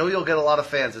 And I know you'll get a lot of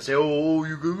fans that say, "Oh,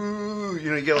 you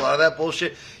get a lot of that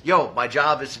bullshit." Yo, my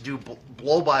job is to do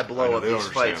blow by I blow know, of they don't these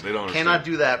understand. fights. They don't Cannot understand.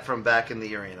 do that from back in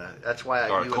the arena. That's why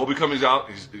All right, Colby coming out.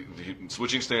 He's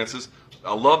switching stances.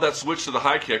 I love that switch to the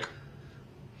high kick.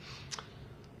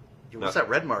 Yo, what's that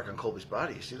red mark on Colby's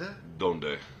body? You see that?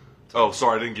 Donde. Oh,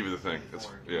 sorry, I didn't give you the thing.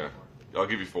 Yeah, I'll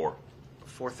give you 4.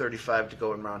 4:35 to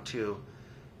go in round 2.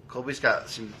 Colby's got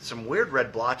some weird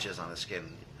red blotches on his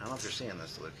skin. I don't know if you're seeing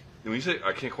this, Luke. When you say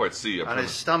I can't quite see, I'm On trying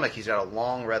his to- stomach, he's got a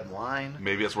long red line.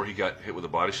 maybe that's where he got hit with a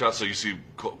body shot. So you see,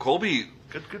 Colby,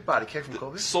 Good body kick from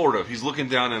Colby. sort of. He's looking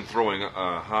down and throwing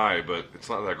high, but it's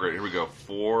not that great. Here we go.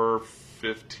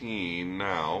 4:15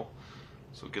 now.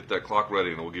 So get that clock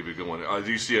ready, and we'll give you a good one.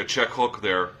 Do you see a check hook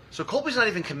there? So Colby's not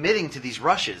even committing to these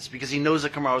rushes because he knows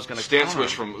that Kamaru's going to Stance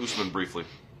switch from Usman briefly,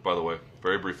 by the way.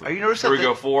 Very briefly. Are you noticing Here we that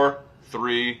go. 4,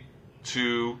 3,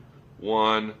 2,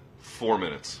 1, 4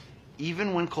 minutes.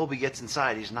 Even when Colby gets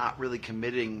inside, he's not really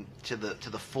committing to the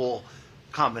full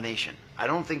combination. I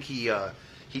don't think he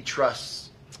trusts.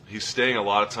 He's staying a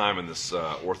lot of time in this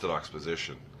orthodox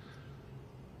position.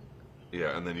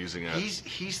 Yeah, and then using it.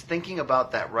 He's thinking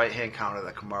about that right hand counter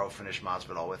that Kamaru finished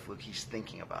Masvidal with. Luke, he's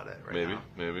thinking about it right now.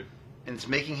 Maybe. And it's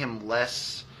making him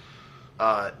less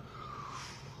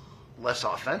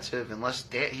offensive and less.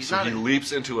 He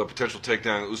leaps into a potential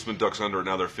takedown. Usman ducks under.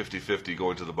 Now they're 50-50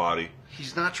 going to the body.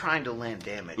 He's not trying to land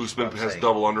damage. Usman has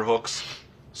double underhooks,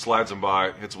 slides him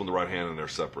by, hits him with the right hand, and they're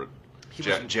separate.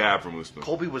 Jab from Usman.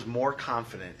 Colby was more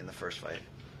confident in the first fight.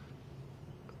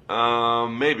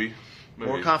 Maybe.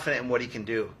 More confident in what he can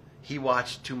do. He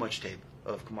watched too much tape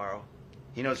of Kamaru.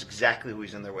 He knows exactly who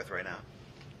he's in there with right now.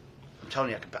 I'm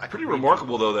telling you, I can Pretty read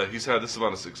remarkable, though, that he's had this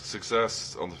amount of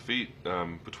success on the feet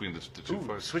between the two Ooh,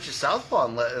 fights. switches southpaw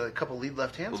and a couple lead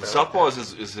left hands. Well, the there. southpaw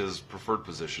is his preferred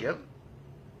position. Yep.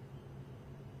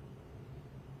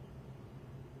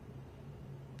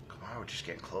 Kamaru just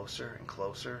getting closer and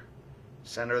closer.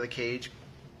 Center of the cage.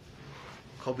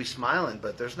 Colby smiling,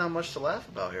 but there's not much to laugh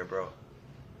about here, bro.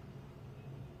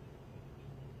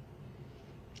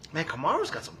 Man,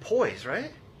 Kamaru's got some poise,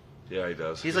 right? Yeah, he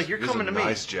does. He's like, you're coming to me.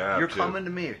 Nice jab, You're too. coming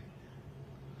to me.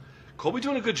 Colby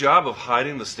doing a good job of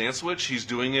hiding the stance switch. He's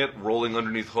doing it rolling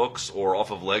underneath hooks or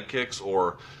off of leg kicks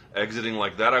or exiting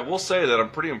like that. I will say that I'm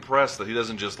pretty impressed that he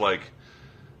doesn't just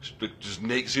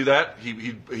see that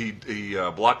he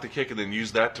blocked the kick and then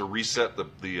used that to reset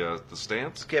the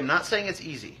stance. Okay, I'm not saying it's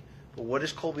easy, but what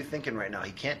is Colby thinking right now?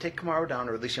 He can't take Kamaru down,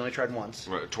 or at least he only tried once.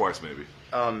 Right, twice maybe.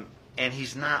 And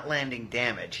he's not landing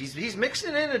damage. He's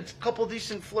mixing in a couple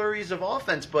decent flurries of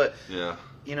offense, but yeah,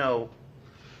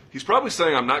 he's probably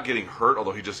saying I'm not getting hurt,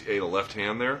 although he just ate a left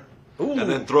hand there. Ooh. And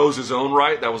then throws his own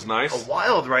right. That was nice. A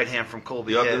wild right hand from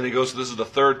Colby. Yep, Yeah. and then he goes, this is the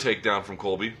third takedown from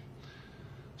Colby.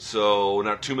 So,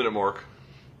 now 2-minute mark.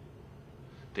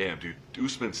 Damn, dude.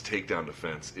 Usman's takedown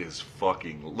defense is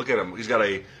fucking... Look at him. He's got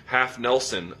a half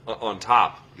Nelson on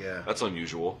top. Yeah. That's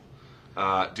unusual.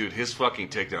 Dude, his fucking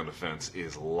takedown defense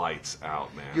is lights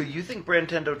out, man. Yo, you think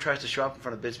Brantendo tries to show up in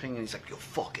front of Bisping and he's like, yo,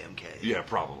 fuck MK. Yeah,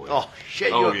 probably. Oh,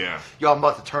 shit. Oh, yeah. Yo, I'm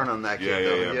about to turn on that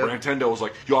kid. Yeah. Brantendo was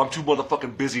like, yo, I'm too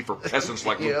motherfucking busy for peasants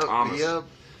like Luke Thomas. Yep.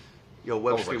 Yo, I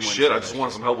was Webstream like, wouldn't shit, say I that just shit.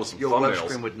 wanted some help with some Yo, thumbnails.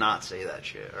 Webstream would not say that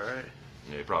shit, all right?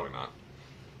 Yeah, probably not.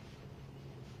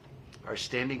 Our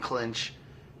standing clinch.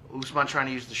 Usman trying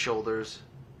to use the shoulders.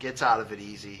 Gets out of it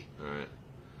easy. All right.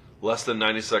 Less than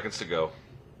 90 seconds to go.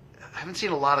 I haven't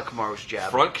seen a lot of Kamaru's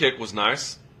jab. Front kick was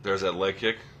nice. There's that leg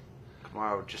kick.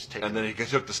 Kamaru just taking... And then he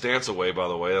took the stance away, by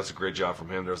the way. That's a great job from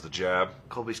him. There's the jab.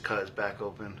 Colby's cut his back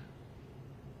open.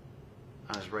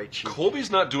 On his right cheek.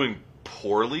 Colby's not doing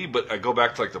poorly, but I go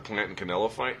back to like the Plant and Canelo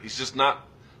fight. He's just not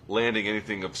landing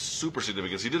anything of super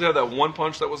significance. He did have that one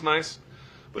punch that was nice,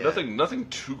 but nothing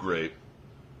too great.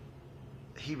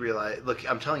 He realized... Look,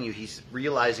 I'm telling you, he's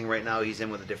realizing right now he's in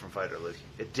with a different fighter, Luke.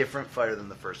 A different fighter than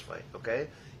the first fight, okay?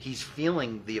 He's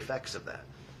feeling the effects of that.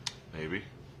 Maybe.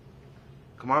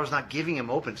 Kamaru's not giving him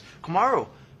opens. Kamaru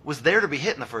was there to be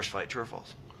hit in the first fight, true or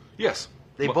false? Yes.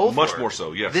 They both much were. more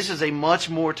so, yes. This is a much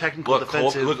more technical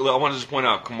defensive... Look, I want to just point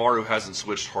out, Kamaru hasn't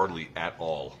switched hardly at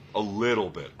all. A little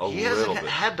bit. He hasn't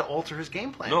had to alter his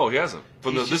game plan. No, he hasn't.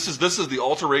 This is the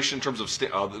alteration in terms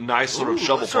of nice sort of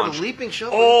shovel sort punch. Of leaping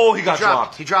shovel. Oh, he got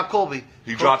dropped. He dropped Colby.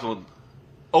 He dropped him.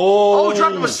 Oh,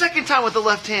 dropped him a second time with the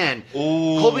left hand.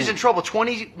 Oh. Colby's in trouble.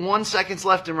 21 seconds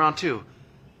left in round 2.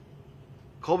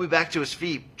 Colby back to his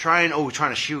feet, trying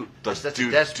to shoot. That's a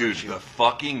desperate shoot. The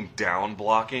fucking down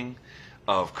blocking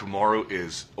of Kamaru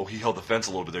is... Oh, he held the fence a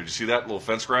little bit there. Did you see that little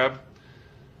fence grab?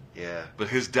 Yeah. But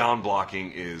his down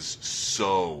blocking is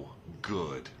so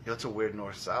good. That's a weird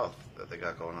north-south that they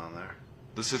got going on there.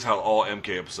 This is how all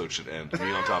MK episodes should end.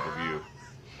 Me on top of you.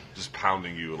 Just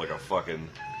pounding you like a fucking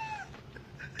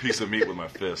piece of meat with my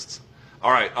fists.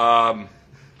 All right. How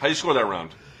do you score that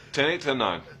round?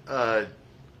 10-8, 10-9?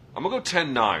 I'm going to go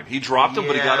 10-9. He dropped him,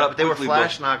 but he got up they quickly. They were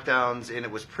flash knockdowns, and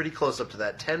it was pretty close up to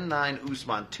that. 10-9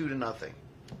 Usman, 2-0.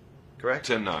 Correct?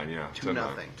 10-9, yeah.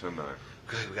 2-0. 10-9.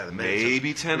 Good, we got a minute.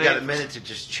 Maybe 10-8. We got a minute to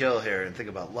just chill here and think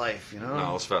about life, you know?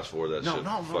 No, let's fast forward that shit.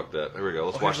 No. Fuck that. Here we go.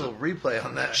 Let's Here's watch a it. little replay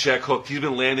on that. Check hook. He's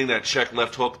been landing that check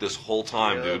left hook this whole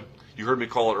time, Yeah. dude. You heard me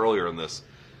call it earlier in this.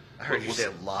 I heard you say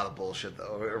a lot of bullshit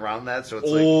though around that, so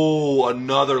it's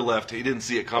Another left. He didn't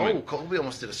see it coming. Oh, Colby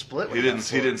almost did a split. He didn't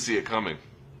see it coming.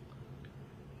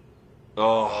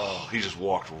 Oh, he just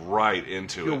walked right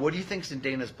into it. What do you think's in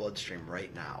Dana's bloodstream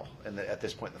right now, at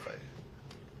this point in the fight?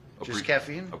 Just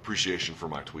caffeine? Appreciation for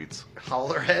my tweets.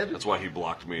 Hollerhead? That's why he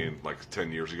blocked me like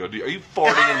 10 years ago. Are you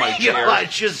farting in my chair? I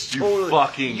just you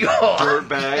fucking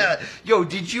dirtbag. Yeah. Yo,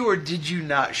 did you or did you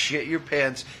not shit your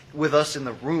pants with us in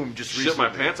the room just shit recently?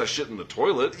 my pants? I shit in the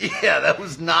toilet. Yeah, that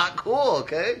was not cool,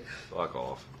 okay? Fuck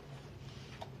off.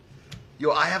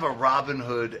 Yo, I have a Robin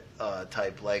Hood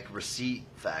type like receipt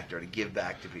factor to give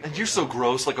back to people. And you're so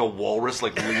gross, like a walrus,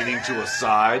 like leaning to a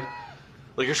side.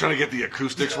 Like you're trying to get the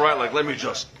acoustics right. Like, let me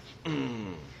just... All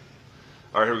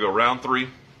right, here we go. Round 3.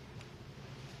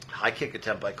 High kick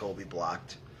attempt by Colby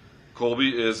blocked.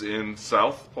 Colby is in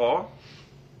southpaw.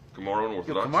 Kamaru in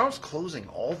orthodox. Kamaru's closing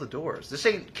all the doors. This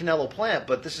ain't Canelo Plant,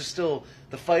 but this is still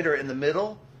the fighter in the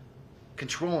middle,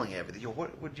 controlling everything. Yo,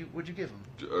 what would you give him?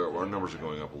 Our numbers are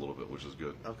going up a little bit, which is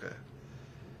good. Okay.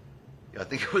 Yeah, I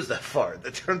think it was that far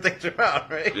that turned things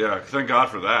around, right? Yeah, thank God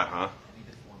for that, huh? I think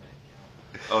the 4-minute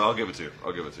count. Oh, I'll give it to you.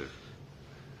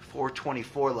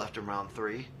 4:24 left in round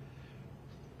 3.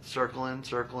 Circling.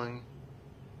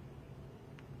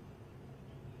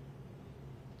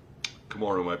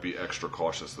 Kamaru might be extra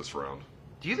cautious this round.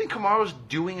 Do you think Kamaru's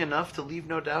doing enough to leave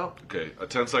no doubt? Okay,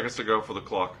 10 seconds to go for the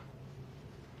clock.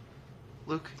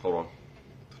 Luke? Hold on.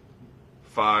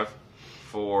 5,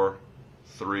 4,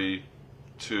 3,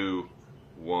 2,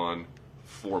 1.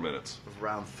 4 minutes of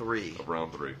round 3. of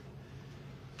round 3.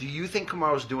 Do you think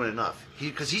Kamaru's doing enough?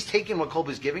 Because he's taking what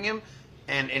Colby's giving him,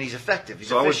 and he's effective. He's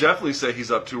So I would efficient. definitely say he's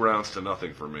up 2 rounds to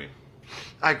nothing for me.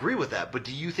 I agree with that, but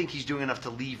do you think he's doing enough to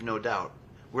leave no doubt?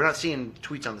 We're not seeing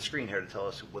tweets on the screen here to tell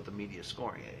us what the media is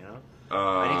scoring at, you know?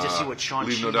 I need to see what Sean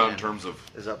leave no Sheehan doubt in terms of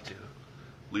is up to.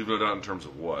 leave no doubt in terms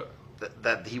of what.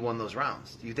 That he won those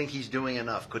rounds. Do you think he's doing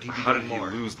enough? Could he be How doing did he more?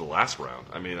 lose the last round?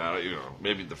 I mean,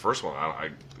 maybe the first one.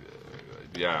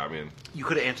 Yeah, I mean, You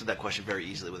could have answered that question very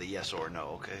easily with a yes or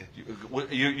no. Okay.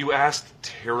 you asked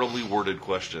terribly worded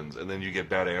questions, and then you get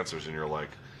bad answers, and you're like,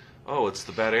 oh, it's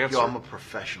the bad answer. Yo, I'm a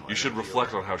professional. You should interviewer.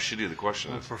 reflect on how shitty the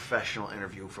question I'm a is. professional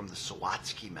interview from the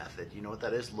Sawatsky method. You know what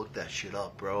that is? Look that shit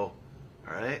up, bro.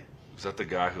 All right. Is that the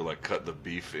guy who like cut the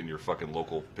beef in your fucking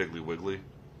local Piggly Wiggly?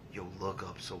 Yo, look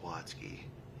up Sawatsky,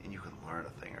 and you can learn a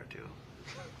thing or two.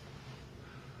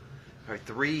 All right,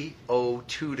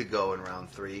 3:02 to go in round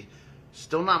 3.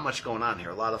 Still not much going on here.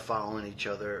 A lot of following each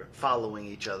other.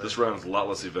 This round is a lot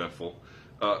less eventful.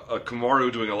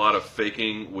 Kamaru doing a lot of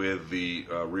faking with the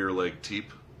rear leg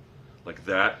teep, like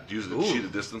that. Use the cheat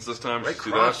of distance this time. Right See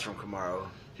cross that? from Kamaru.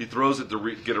 He throws it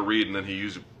to get a read, and then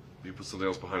he puts something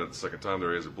else behind it the second time.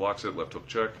 There he is. He blocks it. Left hook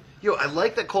check. Yo, I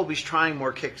like that Colby's trying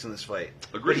more kicks in this fight.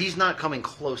 Agreed. But he's not coming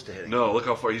close to hitting. No, look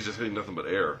how far he's just hitting nothing but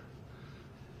air.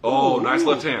 Oh, nice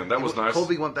left hand. That was nice.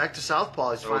 Colby went back to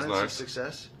southpaw. He's That was finding some nice.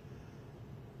 success.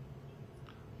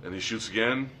 And he shoots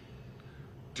again.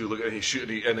 Dude, look,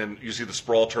 and then you see the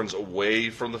sprawl turns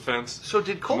away from the fence. So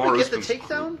did Colby Kamaru's get the been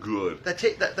takedown? Good.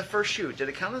 That the first shoot, did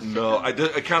it count as a No,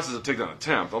 takedown? it counts as a takedown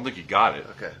attempt. I don't think he got it.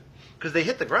 Okay. Because they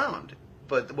hit the ground.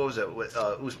 But what was it?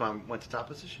 Usman went to top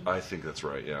position? I think that's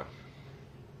right, yeah.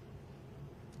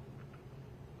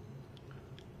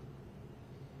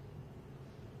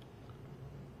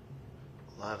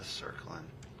 A lot of circling.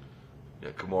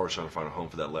 Yeah, Kamaru's trying to find a home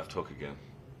for that left hook again.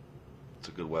 It's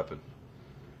a good weapon.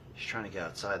 He's trying to get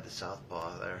outside the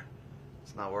southpaw there.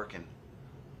 It's not working.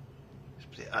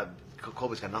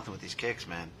 Colby's got nothing with these kicks,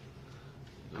 man.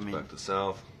 Goes back to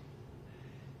south.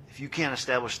 If you can't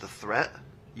establish the threat,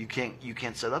 you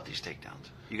can't set up these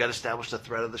takedowns. You got to establish the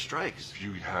threat of the strikes.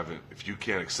 If you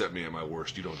can't accept me at my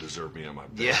worst, you don't deserve me at my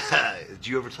best. Yeah. Did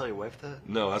you ever tell your wife that?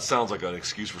 No, that sounds like an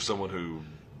excuse for someone who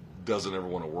doesn't ever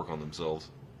want to work on themselves.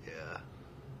 Yeah.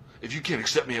 If you can't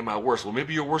accept me at my worst, well,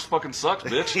 maybe your worst fucking sucks,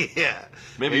 bitch. Yeah.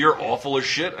 Maybe you're awful as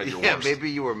shit at your worst.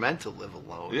 Maybe you were meant to live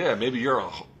alone. Yeah, maybe you're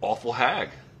an awful hag.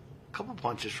 A couple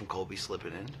punches from Colby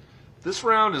slipping in. This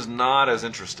round is not as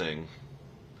interesting.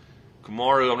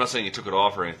 Kamaru, I'm not saying he took it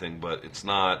off or anything, but it's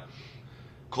not.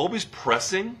 Colby's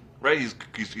pressing, right? He's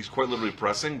quite literally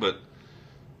pressing, but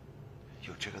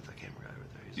Yo, check out that camera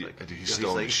guy right there. dude, he's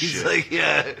stoned as shit. He's like,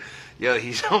 yeah. Yo,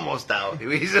 he's almost out.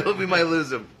 We might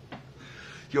lose him.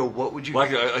 Yo, what would you...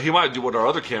 Like he might do what our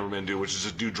other cameramen do, which is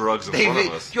just do drugs in front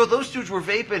of us. Yo, those dudes were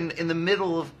vaping in the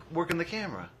middle of working the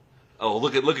camera. Oh,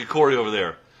 look at Corey over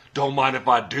there. Don't mind if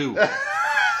I do.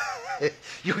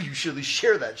 Yo, you should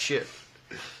share that shit.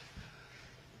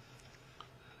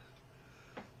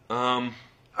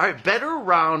 All right, better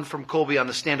round from Colby on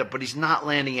the stand-up, but he's not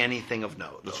landing anything of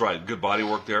note. That's right. Good body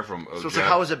work there from. So it's like,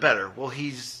 how is it better? Well,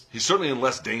 he's certainly in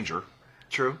less danger.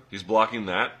 True. He's blocking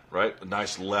that, right? A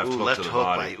nice left hook left to the hook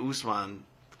body. by Usman.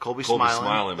 Colby's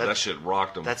smiling, but that shit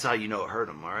rocked him. That's how you know it hurt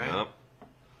him, all right? Yep.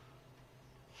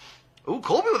 Ooh,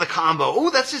 Colby with a combo.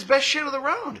 Ooh, that's his best shit of the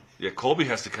round. Yeah, Colby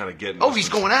has to kind of get. Oh, he's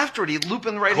going after it. He's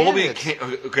looping the right hand. Colby can't.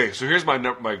 Okay, so here's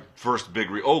my first big.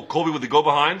 Colby with the go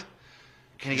behind.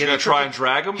 Can he He's going to try and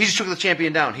drag him? He just took the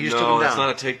champion down. He just took him down. No, that's not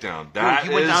a takedown. That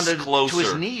he went down to closer.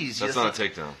 his knees. That's not a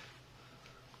takedown.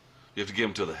 You have to get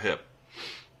him to the hip.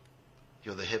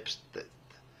 Yo, the hips.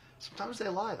 Sometimes they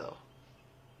lie, though.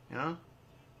 You know?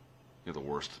 You're the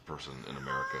worst person in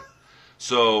America.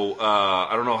 So,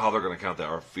 I don't know how they're going to count that.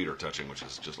 Our feet are touching, which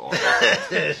is just awful.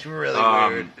 It's really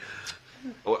weird.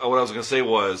 What I was going to say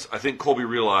was, I think Colby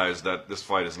realized that this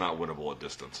fight is not winnable at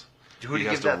distance. Who do you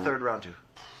give that third round to?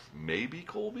 Maybe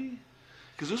Colby?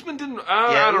 Because Usman didn't...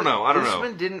 I don't know.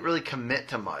 Usman didn't really commit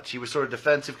to much. He was sort of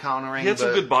defensive countering. He had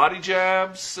some good body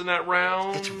jabs in that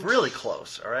round. It's really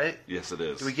close, all right? Yes, it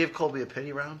is. Do we give Colby a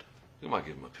pity round? We might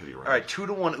give him a pity round. All right,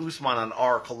 2-1 Usman on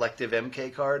our collective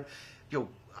MK card. Yo,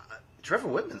 Trevor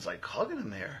Whitman's like hugging him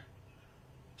there.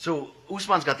 So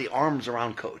Usman's got the arms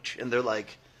around Coach, and they're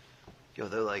like...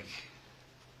 Let's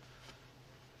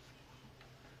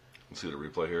see the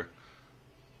replay here.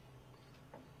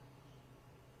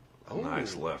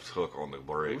 Nice left hook on the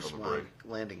break. Usman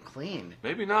landing clean.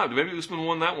 Maybe not. Maybe Usman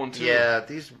won that one too. Yeah,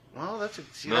 that's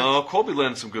a... No, Colby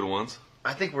landed some good ones.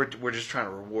 I think we're just trying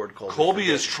to reward Colby. Colby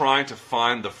is trying to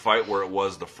find the fight where it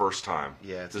was the first time.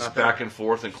 Yeah, it's this not back and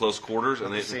forth in close quarters,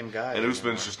 and the same guy And Usman's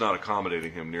anymore. just not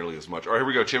accommodating him nearly as much. All right, here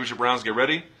we go. Championship rounds. Get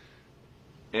ready.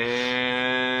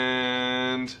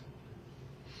 And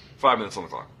 5 minutes on the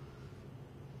clock.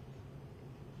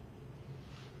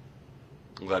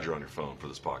 I'm glad you're on your phone for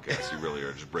this podcast. You really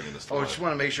are just bringing this to I life. just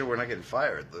want to make sure we're not getting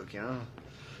fired, Luke.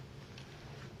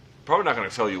 Probably not going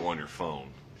to tell you on your phone.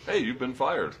 Hey, you've been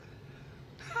fired.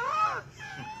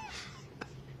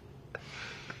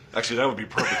 Actually, that would be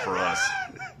perfect for us.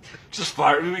 Just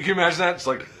fire. Can you imagine that? It's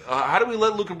like, how do we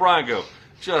let Luke and Brian go?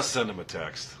 Just send him a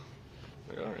text.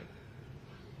 Like, all right.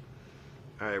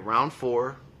 All right, round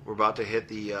 4. We're about to hit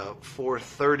the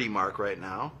 4:30 mark right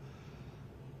now.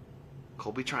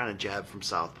 Colby trying to jab from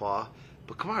southpaw,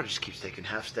 but Kamaru just keeps taking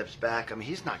half steps back. I mean,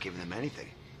 he's not giving them anything.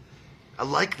 I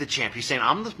like the champ. He's saying,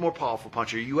 I'm the more powerful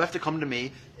puncher. You have to come to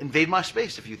me, invade my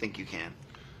space if you think you can.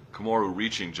 Kamaru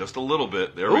reaching just a little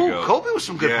bit. There we go. Colby with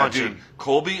some good punching. Dude,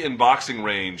 Colby in boxing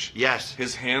range. Yes.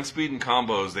 His hand speed and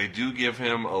combos, they do give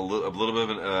him a little bit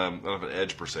of an, not an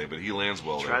edge per se, but he lands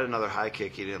well. Tried another high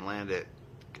kick. He didn't land it.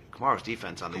 Kamaru's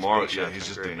defense on these big Kamaru, shots he's is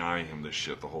just great. denying him this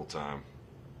shit the whole time.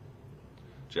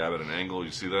 Jab at an angle.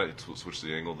 You see that? He switched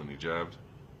the angle, then he jabbed.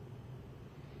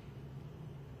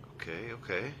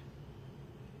 Okay.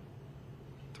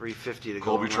 350 to go.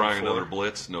 Colby in trying round 4. another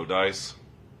blitz. No dice.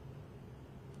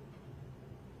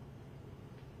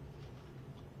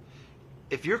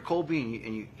 If you're Colby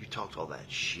and you talked all that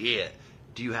shit,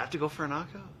 do you have to go for a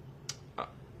knockout?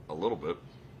 A little bit.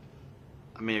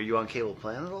 I mean, are you on Caleb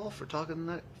Plant at all for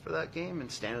talking for that game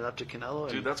and standing up to Canelo?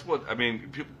 Dude, that's what I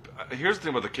mean. Here's the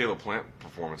thing about the Caleb Plant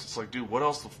performance. It's like, dude, what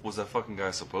else was that fucking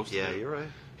guy supposed to do? Yeah, you're right.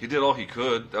 He did all he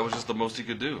could. That was just the most he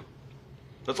could do.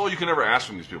 That's all you can ever ask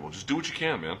from these people. Just do what you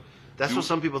can, man. That's what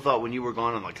some people thought when you were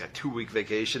gone on like a 2-week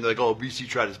vacation. They're like, oh, BC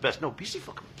tried his best. No, BC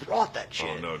fucking brought that shit.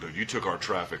 Oh no, dude! You took our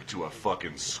traffic to a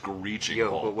fucking screeching Yo,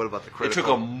 halt. but what about the It critical?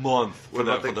 took a month for What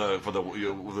the about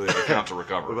the account to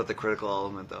recover. What about the critical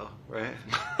element, though? Right?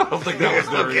 I don't think that was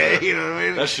there okay, either. you know what I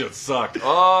mean? That shit sucked.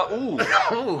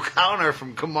 Ooh, counter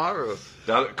from Kamaru.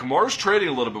 Kamaru's trading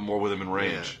a little bit more with him in Yeah.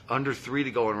 range. Under 3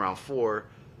 to go in round 4.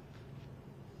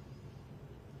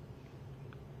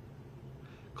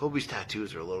 Colby's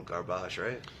tattoos are a little garbage,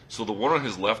 right? So the one on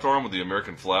his left arm with the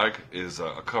American flag is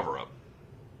a cover-up.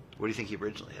 What do you think he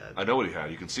originally had? I know what he had.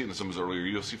 You can see it in some of his earlier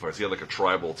UFC fights. He had like a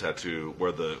tribal tattoo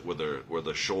where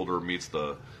the shoulder meets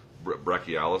the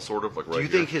brachialis, sort of like right. Do you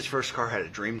here. think his first car had a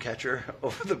dream catcher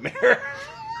over the mirror?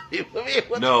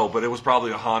 No, but it was probably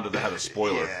a Honda that had a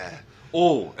spoiler. Yeah.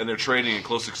 Oh, and they're trading in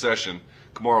close succession.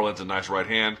 Kamaru lands a nice right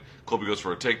hand. Colby goes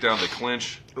for a takedown. They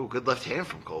clinch. Oh, good left hand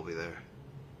from Colby there.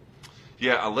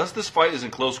 Yeah, unless this fight is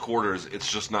in close quarters,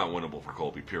 it's just not winnable for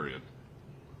Colby, period.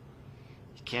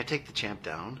 You can't take the champ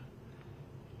down.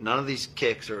 None of these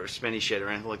kicks or spinny shit or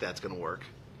anything like that's going to work.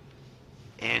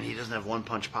 And he doesn't have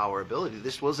one-punch power ability.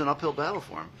 This was an uphill battle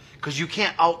for him. Because you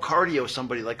can't out-cardio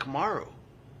somebody like Kamaru.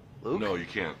 Luke? No, you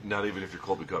can't. Not even if you're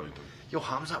Colby Covington. Yo,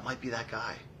 Hamzat might be that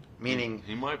guy. Meaning,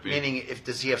 He might be. Meaning,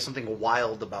 does he have something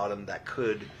wild about him that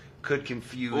could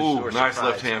confuse Ooh, or nice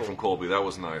surprise left hand from Colby. That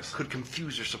was nice. Could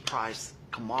confuse or surprise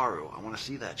Kamaru. I want to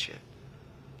see that shit.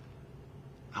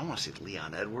 I want to see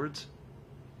Leon Edwards.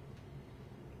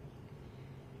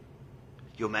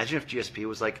 You imagine if GSP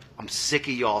was like, I'm sick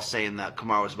of y'all saying that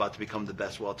Kamaru is about to become the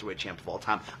best welterweight champ of all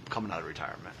time. I'm coming out of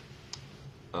retirement.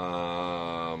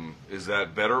 Is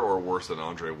that better or worse than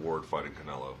Andre Ward fighting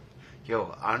Canelo?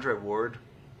 Yo, Andre Ward,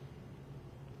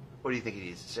 what do you think he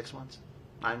needs? 6 months?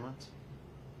 9 months?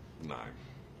 9.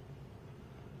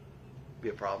 Be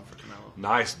a problem for Canelo.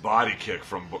 Nice body kick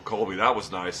from Colby. That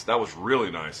was nice. That was really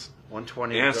nice.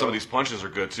 120. And to some go. of these punches are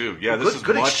good too. Yeah, this is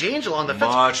good much, exchange along the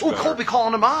much fence. Oh, better. Colby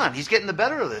calling him on. He's getting the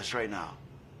better of this right now.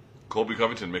 Colby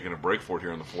Covington making a break for it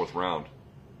here in the 4th round.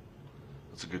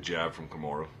 That's a good jab from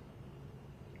Kamaru.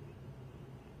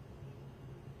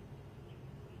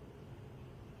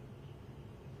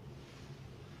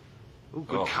 Ooh,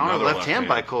 good Oh, counter another left hand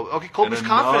by Colby. Okay, Colby's and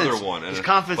confidence. another one. His And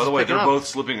confidence. by the way, is picking they're up. both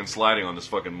slipping and sliding on this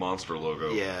fucking monster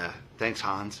logo. Yeah. Thanks,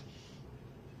 Hans.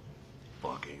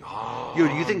 Fucking hard. Yo,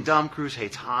 do you think Dom Cruz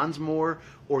hates Hans more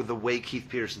or the way Keith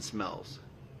Peterson smells?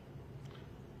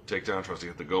 Takedown tries to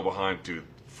get the go behind. Dude,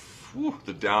 whew,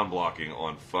 the down blocking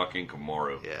on fucking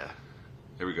Kamaru. Yeah.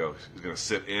 Here we go. He's going to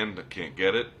sit in, can't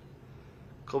get it.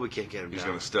 Colby can't get him He's down.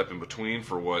 going to step in between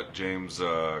for what James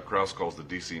Krause calls the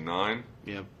DC-9.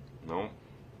 Yep. No.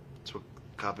 That's what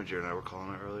Coppinger and I were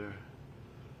calling it earlier.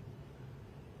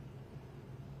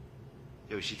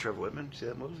 Yo, you see Trevor Whitman? See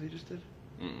that move he just did?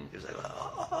 Mm-mm. He was like,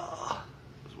 oh.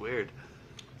 It was weird.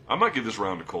 I might give this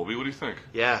round to Colby. What do you think?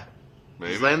 Yeah.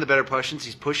 Maybe. He's landing the better punches.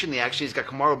 He's pushing the action. He's got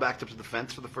Kamaru backed up to the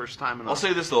fence for the first time. I'll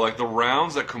say this, though. Like, the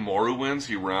rounds that Kamaru wins,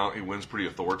 he wins pretty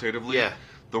authoritatively. Yeah.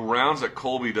 The rounds that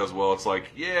Colby does well, it's like,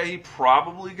 yeah, he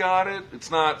probably got it. It's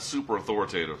not super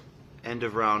authoritative. End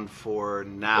of round 4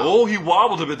 now. Oh, he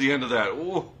wobbled him at the end of that.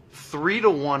 Oh.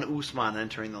 3-1 Usman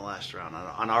entering the last round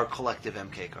on our collective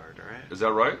MK card, all right? Is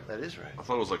that right? That is right. I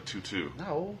thought it was like 2-2.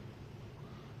 No.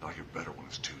 I like it better when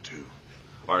it's 2-2.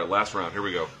 All right, last round. Here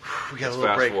we go. We got Let's a little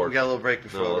fast break. forward. We got a little break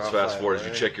before No, let's round fast 5, forward as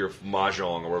right? you check your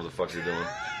mahjong or whatever the fuck you're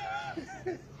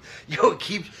doing. Yo,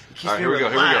 keep All right, me here we go.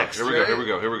 relaxed, Here we go. right? Here we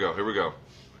go. Here we go. Here we go.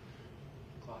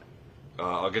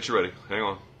 I'll get you ready. Hang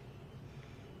on.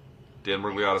 Dan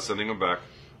Mergliotta sending him back.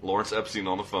 Lawrence Epstein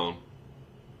on the phone.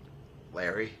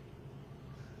 Larry.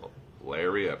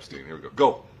 Larry Epstein. Here we go. Go.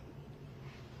 All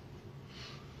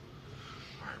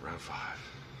right, round 5.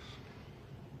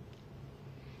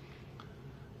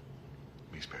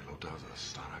 Mis pelotas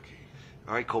están aquí.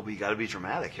 All right, Colby, you got to be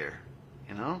dramatic here.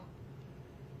 You know?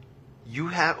 You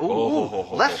have... Ooh,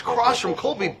 left cross from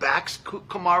Colby backs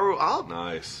Kamaru up.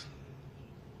 Nice.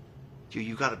 Dude,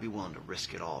 you got to be willing to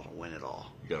risk it all to win it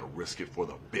all. You got to risk it for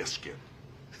the biscuit.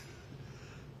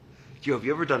 Yo, have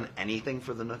you ever done anything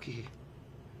for the nookie?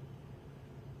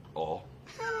 All.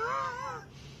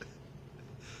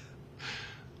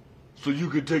 So you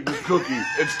could take this cookie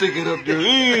and stick it up your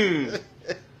hand.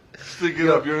 Stick it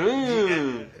up your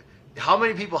hand. How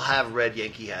many people have red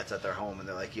Yankee hats at their home and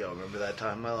they're like, yo, remember that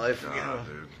time in my life? God, You know?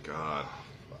 dude. God.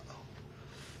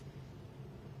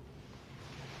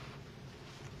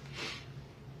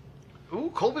 Ooh,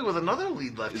 Colby with another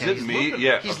lead left Is hand. it He's me? Looping,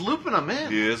 Yeah. He's looping him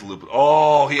in. He is looping.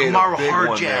 Oh, he ate a Kamaru, big hard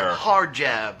one jab, there. hard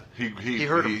jab. He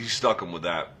hurt him. He stuck him with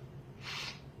that.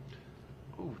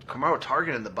 Ooh, Kamaru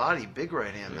targeting the body, big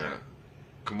right hand Yeah. there.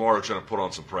 Kamaru trying to put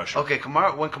on some pressure. Okay,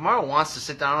 when Kamaru wants to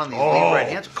sit down on these Oh. lead right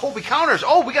hands, Colby counters.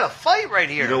 Oh, we got a fight right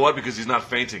here. You know what? Because he's not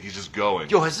fainting. He's just going.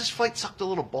 Yo, has this fight sucked a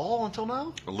little ball until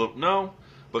now? A little, no.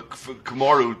 But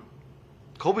Kamaru...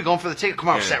 Colby going for the take.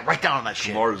 Kamaru Yeah. sat right down on that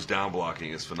shit. Kamaru's down blocking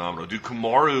is phenomenal. Dude,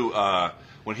 Kamaru,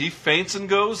 when he feints and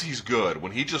goes, he's good.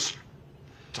 When he just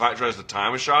tries to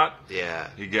time a shot, Yeah.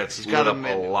 he gets He's lit got up him a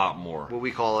in lot more. What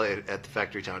we call it at the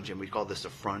Factory Town Gym, we call this a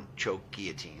front choke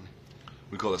guillotine.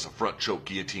 We call this a front choke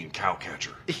guillotine cow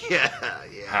catcher. Yeah.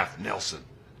 Half Nelson.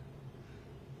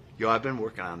 Yo, I've been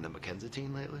working on the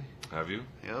McKenzie lately. Have you?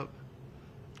 Yep.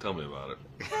 Tell me about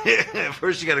it.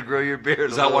 First, you got to grow your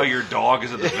beard. Is that why your dog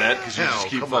is at the vet? Because you No, just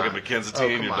keep come fucking on. Mackenzie Oh,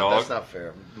 and come your on, dog? That's not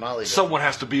fair. Molly Someone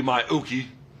has to be my Ookie.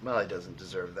 doesn't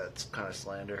deserve that kind of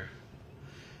slander.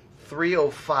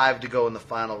 3:05 to go in the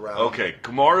final round. Okay,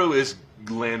 Kamaru is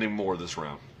landing more this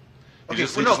round. He Okay,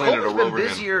 just well, no, landed Colby's a been overhand.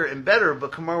 busier and better,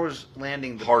 but Kamaru's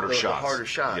landing the Harder the shots. harder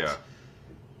shots. Yeah,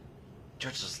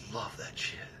 Judges love that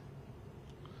shit.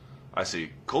 I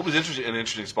see. Colby's an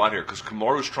interesting spot here because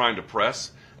Kamaru's trying to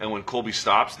press, and when Colby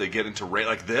stops, they get into range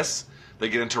like this. They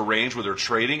get into range where they're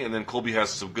trading, and then Colby has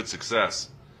some good success.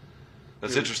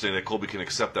 That's interesting that Colby can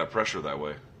accept that pressure that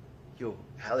way. Yo,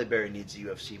 Halle Berry needs the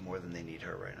UFC more than they need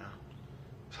her right now.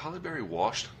 Is Halle Berry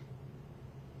washed?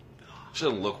 She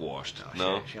doesn't look washed.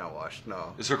 No? She's not washed.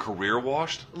 No. Is her career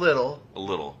washed? Little. A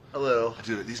little.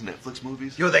 Dude, these Netflix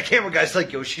movies? Yo, that camera guy's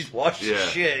like, yo, she's washed Yeah. as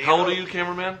shit. How old are you,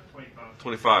 cameraman? 25.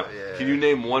 25. Yeah. Can you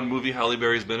name one movie Halle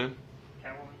Berry's been in?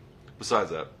 Catwoman?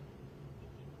 Besides that?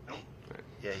 Nope.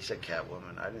 Yeah, he said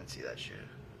Catwoman. I didn't see that shit.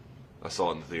 I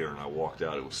saw it in the theater and I walked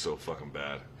out. It was so fucking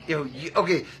bad. Yo,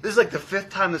 okay, this is like the 5th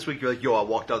time this week you're like, yo, I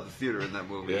walked out of the theater in that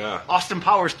movie. Yeah. Austin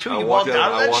Powers 2, I you walked walked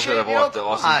out of that shit? I walked out.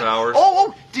 Austin Come on. Powers.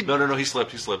 Oh, did, No, he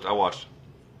slipped. I watched.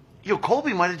 Yo,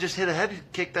 Colby might have just hit a head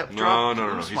kick that No, drop. no.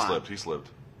 Usman. He slipped.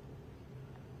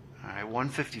 All right,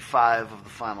 155 of the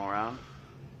final round.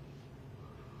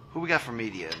 Who we got for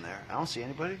media in there? I don't see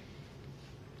anybody.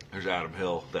 There's Adam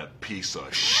Hill, that piece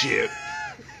of shit.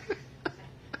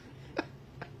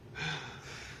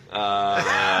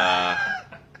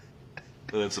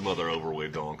 And then some other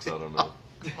overweight donks. I don't know.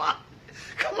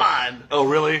 Come on. Oh,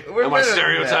 really? We're Am I better than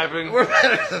stereotyping? that. We're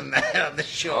better than that on the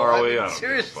show. Are we? I I mean, don't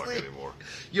seriously. give a fuck anymore.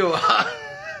 Yo,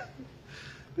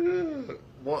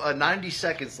 well, 90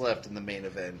 seconds left in the main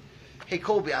event. Hey,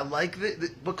 Colby, I like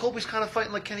but Colby's kind of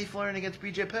fighting like Kenny Florian against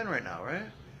BJ Penn right now, right?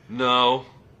 No.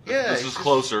 Yeah, This it's is just-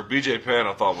 closer. BJ Penn,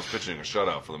 I thought, was pitching a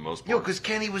shutout for the most Yo, part. because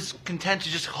Kenny was content to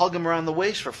just hug him around the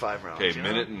waist for 5 rounds. Okay, you know?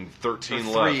 minute and 13 or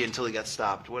 3 left. until he got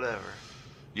stopped, whatever.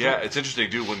 Yeah, it's interesting,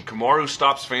 dude. When Kamaru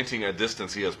stops fainting at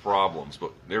distance, he has problems.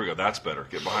 But there we go. That's better.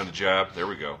 Get behind the jab. There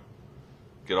we go.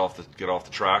 Get off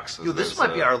the tracks. Yo, this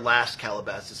might be our last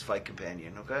Calabasas fight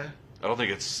companion, okay? I don't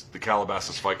think it's the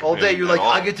Calabasas fight. All day companion you're at like,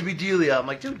 all. I get to be Delia. I'm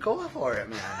like, dude, go for it,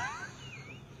 man.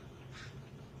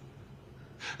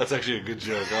 That's actually a good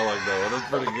joke. I like that one. That's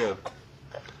pretty good.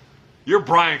 You're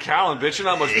Brian Callen, bitch. You're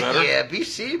not much better. Yeah,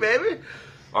 BC, baby.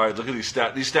 All right, look at these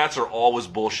stats. These stats are always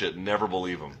bullshit. Never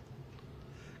believe them.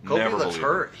 Kobe Never looks believe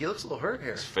hurt. them. He looks a little hurt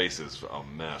here. His face is a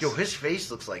mess. Yo, his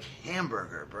face looks like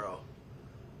hamburger, bro.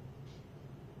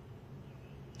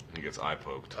 He gets eye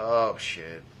poked. Oh,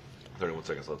 shit. 31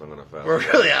 seconds left. I'm going to fast. We're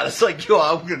really honest. Like, yo,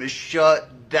 I'm going to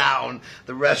shut down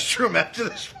the restroom after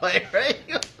this fight, right?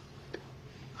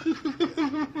 Here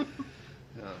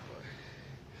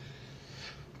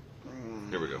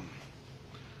we go.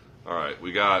 All right,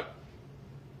 we got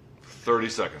 30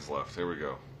 seconds left. Here we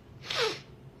go.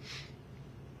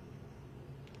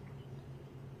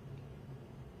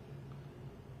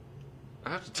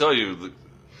 I have to tell you, Did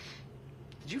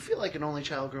you feel like an only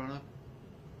child growing up?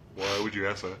 why would you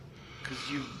ask that? Because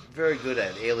you're very good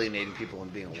at alienating people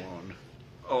and being alone.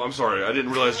 Oh, I'm sorry. I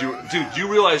didn't realize you... Dude, do you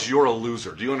realize you're a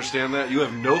loser? Do you understand that? You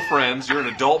have no friends. You're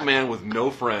an adult man with no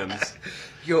friends.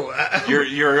 Yo,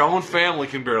 Your own family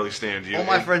can barely stand you. all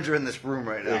my friends are in this room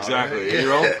right now. Exactly.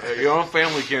 Right? Your own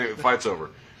family can't... Fight's over.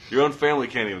 Your own family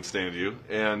can't even stand you.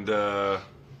 And, Yo,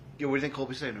 what do you think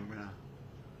Colby's saying to him right now?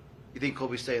 You think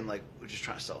Colby's saying, like, we're just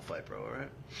trying to sell a fight, bro, all right?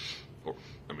 or,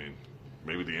 I mean,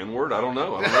 maybe the N-word? I don't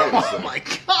know. I don't know what he's Oh, saying. my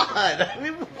God. I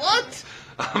mean, what?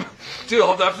 Dude,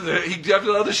 after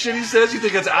the other shit he says, you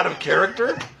think it's out of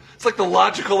character? It's like the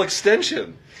logical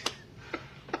extension.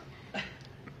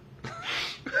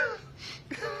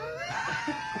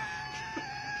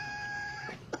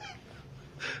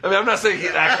 I mean, I'm not saying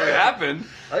it actually happened,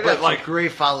 I got but some like,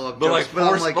 great follow-up but jokes,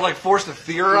 like, forced to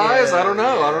theorize. Yeah, I don't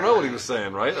know. yeah. I don't know what he was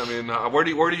saying, right? I mean, where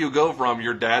do you go from?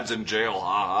 Your dad's in jail.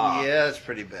 Ha ha. Yeah, it's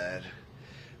pretty bad.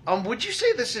 Would you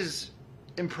say this is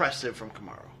impressive from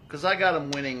Kamaru? Because I got him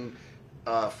winning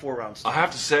 4 rounds. I have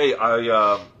to say,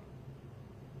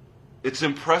 it's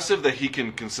impressive that he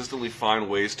can consistently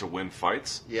find ways to win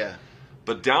fights. Yeah.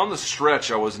 But down the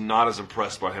stretch, I was not as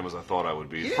impressed by him as I thought I would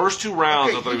be. First 2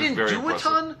 rounds, I thought he was very didn't do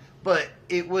impressive. a ton, but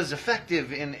it was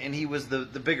effective, and he was the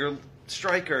bigger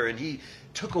striker, and he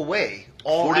took away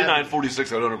all...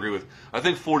 49-46, I don't agree with. I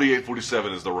think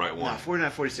 48-47 is the right one. No,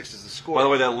 49-46 is the score. By the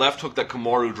way, that left hook that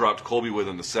Kamaru dropped Colby with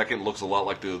in the second looks a lot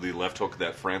like the left hook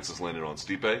that Francis landed on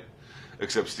Stipe.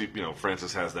 Except,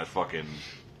 Francis has that fucking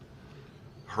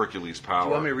Hercules power. Do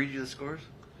you want me to read you the scores?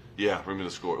 Yeah, bring me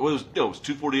the score. Well, it was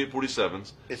 2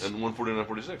 48-47s and 1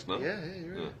 49-46, no? Yeah,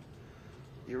 you're right.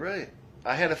 You're right.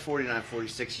 I had a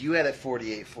 49-46. You had a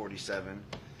 48-47.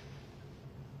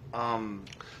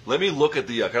 Let me look at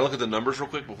the... can I look at the numbers real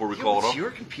quick before we call it off? It's your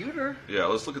computer. Yeah,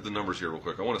 let's look at the numbers here real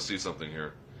quick. I want to see something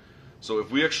here. So if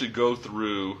we actually go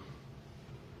through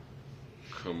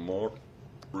Kamaru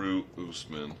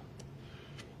Usman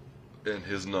and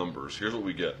his numbers, here's what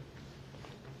we get.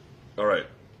 All right.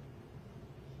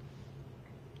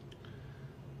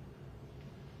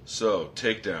 So,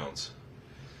 takedowns.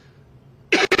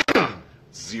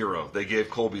 0. They gave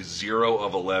Colby 0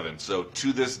 of 11. So,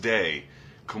 to this day,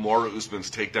 Kamaru Usman's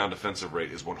takedown defensive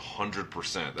rate is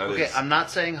 100%. Okay, I'm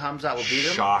not saying Hamzat will beat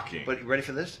him. Shocking. But you ready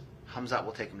for this? Hamzat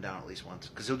will take him down at least once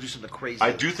because he'll do something crazy.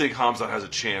 I do think Hamzat has a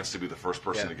chance to be the first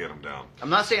person to get him down. I'm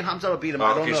not saying Hamzat will beat him.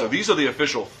 I don't know. So these are the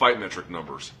official fight metric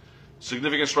numbers.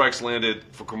 Significant strikes landed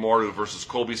for Kamaru versus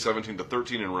Colby,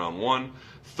 17-13 in round 1,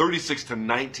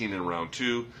 36-19 in round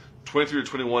 2,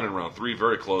 23-21 in round 3,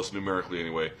 very close numerically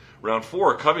anyway. Round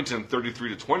 4, Covington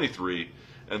 33-23,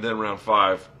 and then round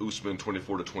 5, Usman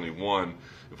 24-21.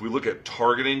 If we look at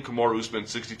targeting, Kamaru Usman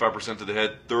 65% to the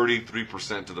head,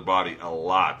 33% to the body, a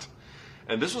lot.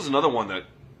 And this was another one that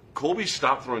Colby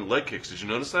stopped throwing leg kicks. Did you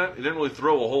notice that? He didn't really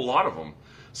throw a whole lot of them.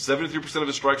 73% of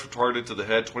his strikes were targeted to the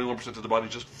head, 21% to the body,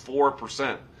 just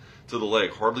 4% to the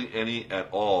leg. Hardly any at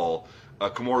all.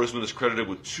 Kamaru Usman is credited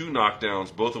with 2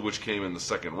 knockdowns, both of which came in the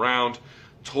second round.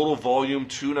 Total volume,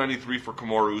 293 for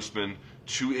Kamaru Usman,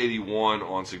 281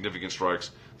 on significant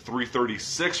strikes,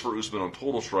 336 for Usman on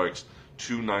total strikes,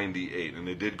 298. And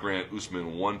they did grant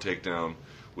Usman 1 takedown,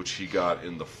 which he got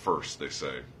in the first, they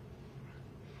say,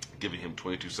 giving him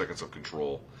 22 seconds of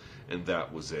control, and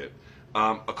that was it.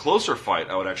 A closer fight,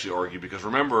 I would actually argue, because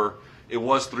remember, it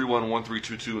was 3-1, 1-3,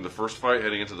 2-2 in the first fight,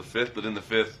 heading into the 5th, but in the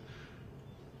 5th,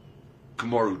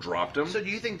 Kamaru dropped him. So do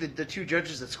you think that the 2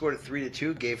 judges that scored it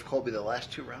 3-2 gave Colby the last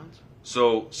 2 rounds?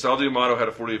 So Sal D'Amato had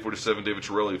a 48-47, David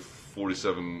Chiarelli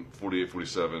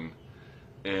 48-47,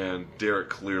 and Derek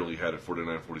clearly had it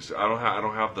 49-47. I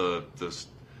don't have the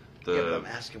Yeah, but I'm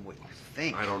asking what you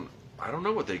think. I don't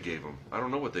know what they gave him.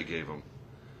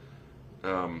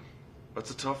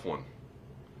 That's a tough one.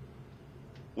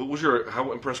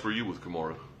 How impressed were you with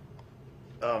Kamaru?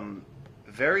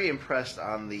 Very impressed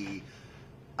on the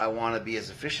I want to be as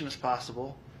efficient as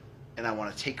possible. and I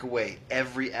want to take away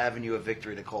every avenue of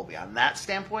victory to Colby. On that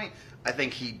standpoint, I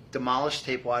think he demolished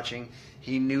tape watching.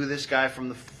 He knew this guy from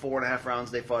the 4.5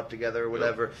 rounds they fought together or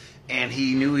whatever, and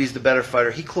he knew he's the better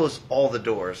fighter. He closed all the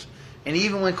doors. And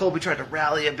even when Colby tried to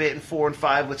rally a bit in 4 and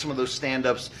 5 with some of those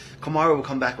stand-ups, Kamaru would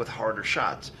come back with harder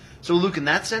shots. So, Luke, in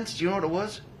that sense, do you know what it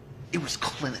was? It was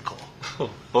clinical.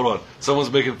 Hold on.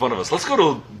 Someone's making fun of us. Let's go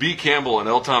to B. Campbell and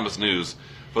L. Thomas News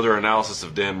for their analysis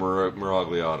of Dan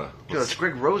Miragliotta. Yo, it's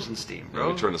Greg Rosenstein, bro.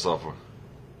 Let me turn this off.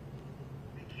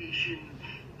 Vacation,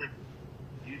 like,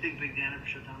 do you think Big Dan ever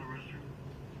shut down the restroom?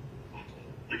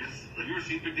 Have you ever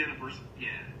seen Big Dan in person? Yeah.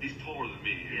 He's taller than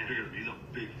me. Yeah. He's a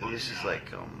big fucking This is guy. like,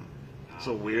 it's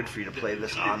a little weird for you to play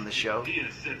this on the show. He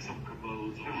has set some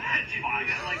commodes on Imagine you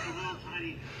got like a little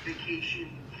tiny vacation.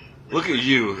 Look at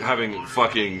you having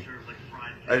fucking...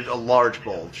 A large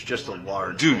bulge, just a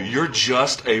large Dude, bulge. you're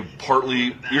just a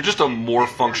more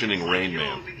functioning Rain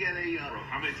Man. Bro,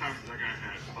 how many times has that guy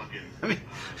had fucking... I mean,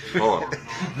 Hold on.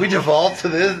 we devolved to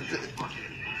this.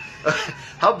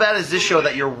 How bad is this show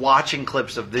that you're watching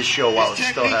clips of this show while it's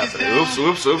still happening? Oops.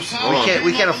 Hold on.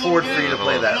 We can't afford for you to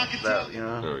play Hold on. that, you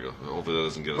know? There we go. Hopefully that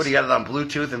doesn't get us. What, do you got it on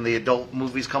Bluetooth and the adult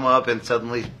movies come up and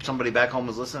suddenly somebody back home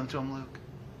is listening to them, Luke?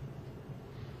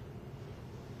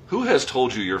 Who has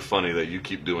told you you're funny that you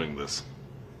keep doing this?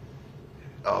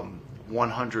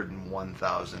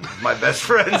 101,000 of my best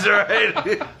friends,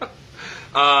 right?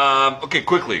 Okay,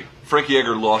 quickly. Frankie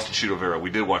Edgar lost to Chito Vera. We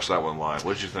did watch that one live.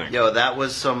 What did you think? Yo, that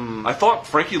was some... I thought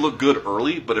Frankie looked good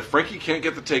early, but if Frankie can't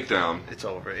get the takedown... It's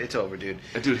over, dude.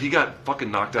 And dude, he got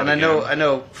fucking knocked out And again. I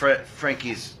know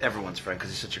Frankie's everyone's friend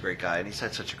because he's such a great guy and he's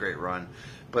had such a great run.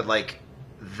 But, like,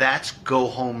 that's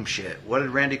go-home shit. What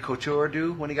did Randy Couture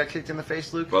do when he got kicked in the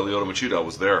face, Luke? Well, Lyoto Machida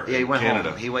was there. Yeah, he went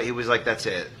Canada. home. He was like, that's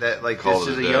it. That like Called this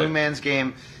it is a a day. young man's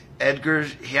game. Edgar,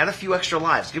 he had a few extra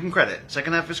lives. Give him credit.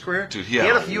 Second half of his career, Dude, he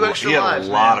had a few extra lives. He had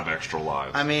a lot man. of extra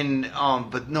lives. I mean,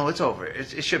 but no, it's over.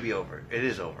 It should be over. It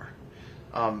is over.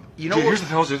 You know, Dude, what?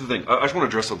 here's the thing. I just want to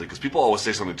address something because people always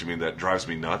say something to me that drives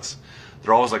me nuts.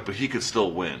 They're always like, but he could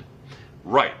still win.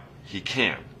 Right. He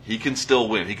can. He can still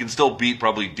win. He can still beat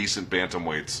probably decent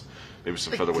bantamweights. Maybe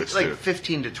some featherweights like too.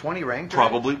 15 to 20 ranked.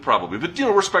 Probably. But, you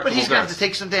know, respectable But he's going to have guys. to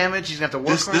take some damage. He's going to have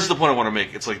to work hard. This is the point I want to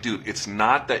make. It's like, dude, it's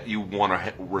not that you want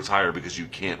to retire because you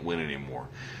can't win anymore.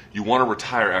 You want to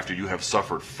retire after you have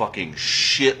suffered fucking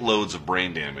shitloads of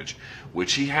brain damage,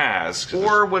 which he has.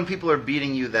 Or when people are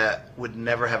beating you that would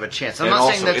never have a chance. I'm and not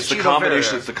also, saying that's it's the Chito combination.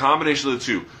 Vera. It's the combination of the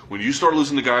two. When you start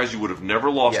losing to guys you would have never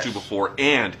lost Yes. to before,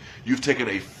 and you've taken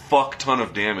a fuck ton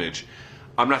of damage.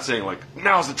 I'm not saying like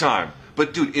now's the time,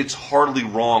 but dude, it's hardly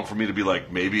wrong for me to be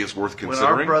like maybe it's worth When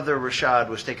considering. our brother Rashad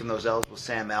was taking those L's with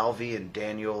Sam Alvey and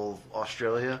Daniel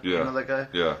Australia, Yeah. you know that guy?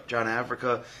 Yeah. John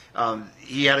Africa.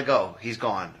 He had to go. He's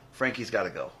gone. Frankie's got to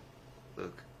go.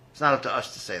 Luke. It's not up to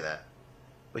us to say that.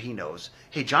 But he knows.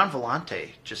 Hey, John Vellante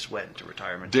just went into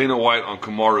retirement. Dana White on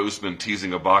Kamaru Usman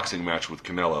teasing a boxing match with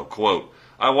Canelo. Quote,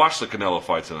 I watched the Canelo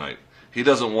fight tonight. He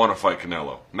doesn't want to fight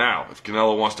Canelo. Now, if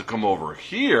Canelo wants to come over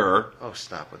here... Oh,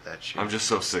 stop with that shit. I'm just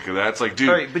so sick of that. It's like, dude,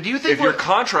 All right, but do you think if your what-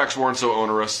 contracts weren't so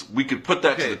onerous, we could put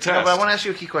that to the test. No, but I want to ask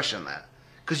you a key question on that.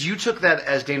 Because you took that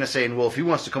as Dana saying, well, if he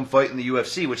wants to come fight in the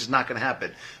UFC, which is not going to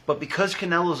happen. But because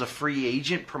Canelo's a free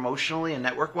agent promotionally and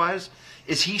network-wise,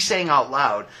 is he saying out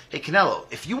loud, hey, Canelo,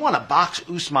 if you want to box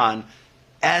Usman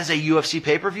as a UFC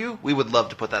pay-per-view, we would love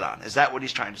to put that on. Is that what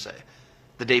he's trying to say?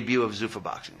 The debut of Zuffa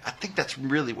Boxing. I think that's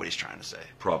really what he's trying to say.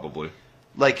 Probably.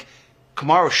 Like,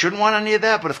 Kamaru shouldn't want any of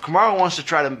that, but if Kamaru wants to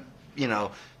try to,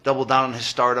 double down on his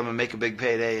stardom and make a big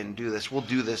payday and do this, we'll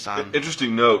do this on...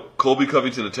 Interesting note, Colby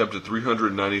Covington attempted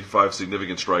 395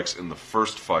 significant strikes in the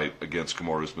first fight against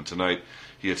Kamaru Usman. Tonight,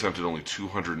 he attempted only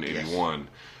 281. Yes.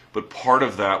 But part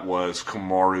of that was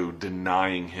Kamaru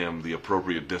denying him the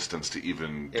appropriate distance to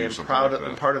even do something like that.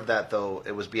 And part of that, though,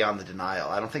 it was beyond the denial.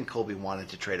 I don't think Colby wanted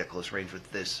to trade at close range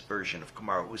with this version of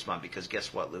Kamaru Usman because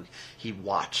guess what, Luke? He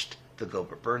watched the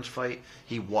Gilbert Burns fight.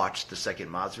 He watched the second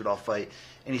Masvidal fight.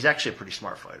 And he's actually a pretty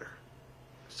smart fighter.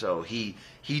 So he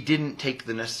didn't take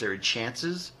the necessary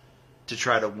chances to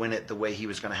try to win it the way he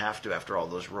was going to have to after all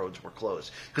those roads were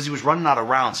closed. Because he was running out of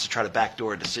rounds to try to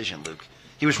backdoor a decision, Luke.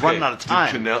 He was running out of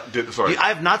time. I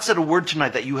have not said a word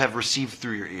tonight that you have received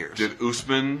through your ears. Did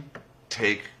Usman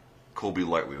take Colby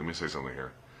lightly? Let me say something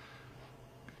here.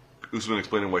 Usman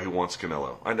explaining why he wants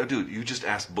Canelo. I know, dude, you just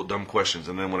ask dumb questions,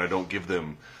 and then when I don't give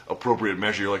them appropriate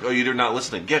measure, you're like, oh, you're not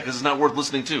listening. Yeah, because it's not worth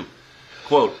listening to.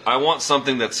 Quote, I want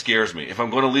something that scares me. If I'm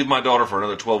going to leave my daughter for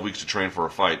another 12 weeks to train for a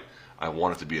fight, I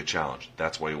want it to be a challenge.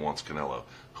 That's why he wants Canelo.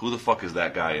 Who the fuck is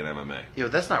that guy in MMA?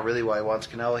 That's not really why he wants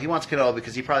Canelo. He wants Canelo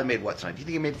because he probably made what tonight? Do you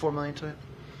think he made $4 million tonight,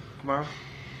 Kamaru?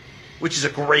 which is a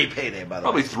great payday, by the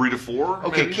Probably way. 3 to 4.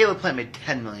 Okay, maybe? Caleb Plant made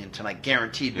 $10 million tonight,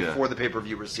 guaranteed Yeah. before the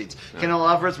pay-per-view receipts. Canelo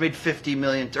Alvarez made $50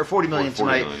 million or $40 million 40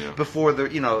 tonight million, yeah. before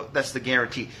the that's the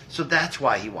guarantee. So that's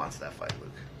why he wants that fight, Luke.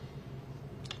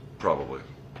 Probably.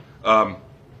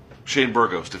 Shane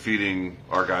Burgos defeating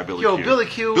our guy Billy Yo, Q. Billy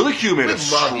Q, Billy Q made we a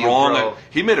love you, strong. bro.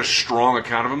 He made a strong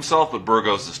account of himself, but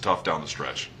Burgos is tough down the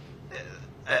stretch.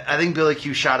 I think Billy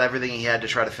Q shot everything he had to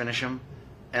try to finish him,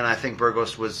 and I think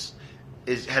Burgos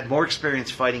had more experience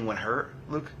fighting when hurt,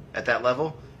 Luke, at that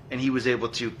level, and he was able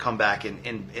to come back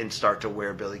and start to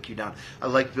wear Billy Q down. I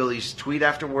liked Billy's tweet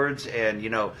afterwards, and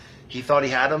he thought he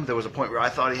had him. There was a point where I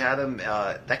thought he had him.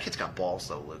 That kid's got balls,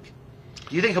 though, Luke.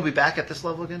 Do you think he'll be back at this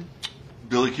level again?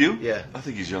 Billy Q? Yeah. I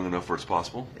think he's young enough where it's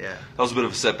possible. Yeah. That was a bit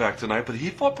of a setback tonight, but he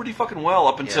fought pretty fucking well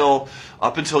up until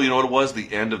you know what it was,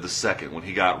 the end of the second when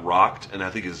he got rocked, and I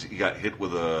think he got hit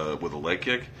with a leg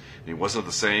kick, and he wasn't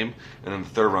the same. And then the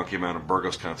third round came out, and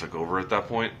Burgos kind of took over at that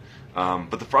point.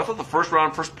 But I thought the first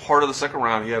part of the second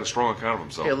round, he had a strong account of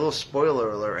himself. Hey, a little spoiler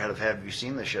alert have you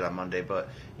seen this shit on Monday, but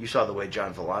you saw the way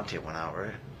John Vellante went out,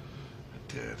 right?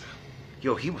 I did.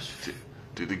 Yo, he was...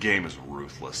 Dude, the game is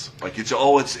ruthless. Like it's Yeah,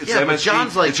 MSG. but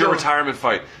John's like, it's your yo- retirement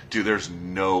fight, dude. There's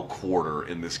no quarter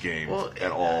in this game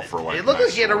at all for like. It looked nice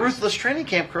like he had a stories. ruthless training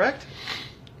camp, correct?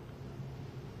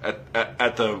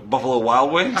 At the Buffalo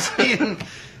Wild Wings.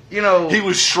 He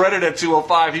was shredded at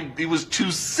 205. He was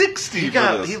 260.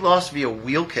 He lost via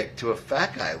wheel kick to a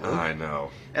fat guy, Luke. I know.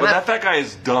 And But that fat guy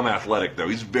is dumb athletic, though.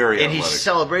 He's very and athletic. his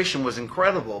celebration was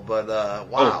incredible, but wow.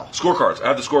 Oh, scorecards. I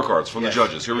have the scorecards from Yes, the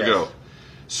judges. Here we yes. go.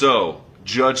 So,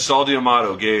 Judge Saul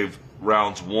D'Amato gave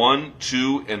rounds 1,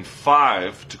 2, and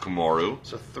 5 to Kamaru.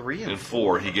 So 3 and And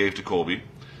 4 he gave to Colby.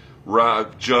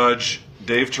 Judge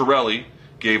Dave Torelli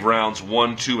gave rounds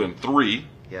 1, 2, and 3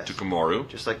 Yes. to Kamaru.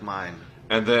 just like mine.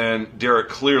 And then Derek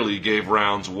Clearly gave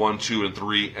rounds 1, 2, and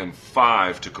 3, and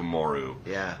 5 to Kamaru.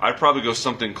 Yeah. I'd probably go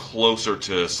something closer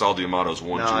to Saul D'Amato's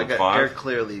 1, 2, I and got 5. Eric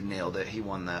clearly nailed it. He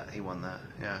won that.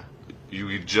 Yeah.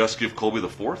 You just give Colby the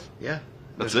 4th? Yeah.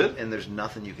 That's There's- it? And there's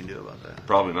nothing you can do about that.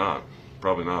 Probably not.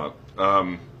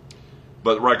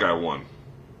 But the right guy won.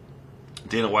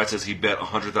 Dana White says he bet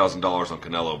 $100,000 on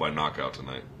Canelo by knockout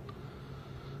tonight.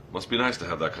 Must be nice to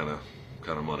have that kind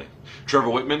of money. Trevor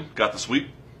Whitman got the sweep,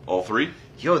 all 3.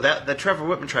 Yo, that Trevor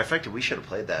Whitman trifecta, we should have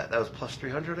played that. That was plus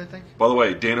 300, I think. By the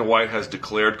way, Dana White has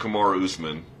declared Kamaru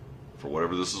Usman, for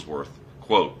whatever this is worth,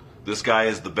 quote, "This guy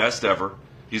is the best ever.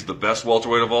 He's the best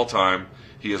welterweight of all time.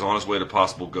 He is on his way to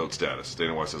possible GOAT status."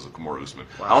 Dana White says of Kamaru Usman.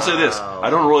 Wow. I'll say this. I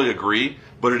don't really agree,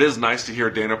 but it is nice to hear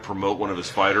Dana promote one of his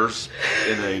fighters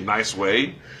in a nice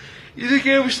way. You think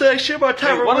he ever said shit about Hey,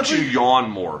 Trevor why don't you Whitman? yawn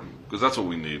more? Because that's what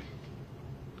we need.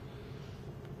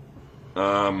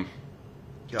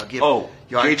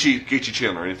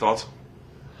 Gaethje-Chandler. Any thoughts?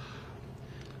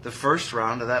 The first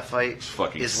round of that fight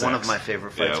fucking is one of sex. my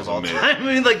favorite Yeah, fights it of was all amazing. time.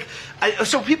 I mean,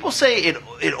 so people say it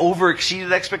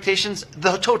overexceeded expectations.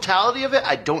 The totality of it,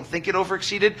 I don't think it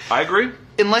overexceeded. I agree.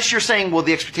 Unless you're saying, well,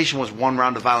 the expectation was 1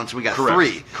 round of violence and we got Correct.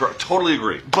 3. Correct. Totally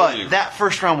agree. But Totally agree. that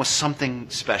first round was something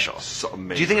special. So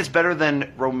amazing. Do you think it's better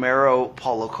than Romero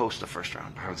Paulo Costa first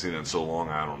round? I haven't seen it in so long.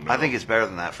 I don't know. I think it's better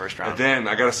than that first round. And then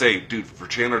I gotta say, dude, for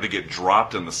Chandler to get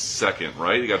dropped in the second,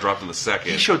 right? He got dropped in the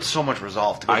second. He showed so much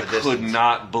resolve to go I the distance. could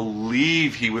not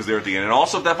believe he was there at the end. And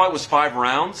also, if that fight was 5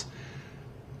 rounds,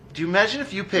 Do you imagine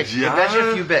if you picked? Yeah. Imagine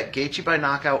if you bet Gaethje by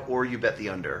knockout or you bet the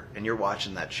under, and you're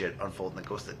watching that shit unfold and it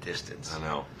goes the distance. I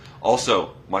know.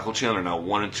 Also, Michael Chandler now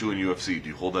 1 and 2 in UFC. Do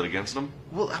you hold that against him?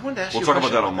 Well, I wanted to ask We'll you. talk a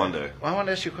about question that on Monday. Well, I wanted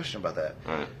to ask you a question about that.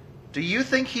 All right. Do you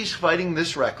think he's fighting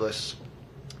this reckless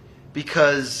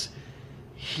because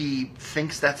he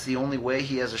thinks that's the only way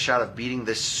he has a shot of beating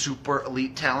this super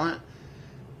elite talent?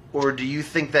 Or do you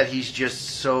think that he's just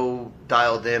so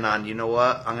dialed in on, you know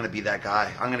what, I'm going to be that guy.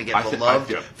 I'm going to get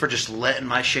beloved for just letting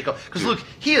my shit go. Because, look,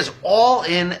 he is all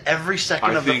in every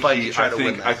second of the fight to try to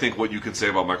win that. I think what you can say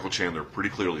about Michael Chandler pretty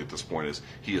clearly at this point is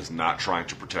he is not trying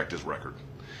to protect his record.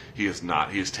 He is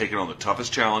not. He is taking on the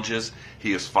toughest challenges.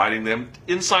 He is fighting them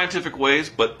in scientific ways,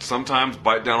 but sometimes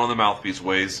bite down on the mouthpiece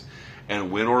ways.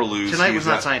 And win or lose. Tonight was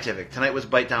not scientific. Tonight was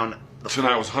bite down.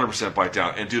 Tonight was 100% bite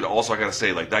down. And, dude, also I got to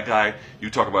say, like, that guy you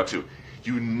talk about, too,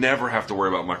 you never have to worry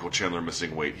about Michael Chandler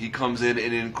missing weight. He comes in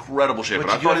incredible shape. But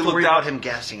And I you thought have he to worry looked about out. him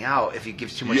gassing out if he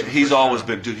gives too much. Yeah, of the he's first always round.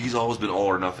 been, dude, he's always been all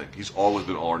or nothing. He's always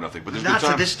been all or nothing. But there's Not been to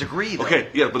times, this degree, though. Okay,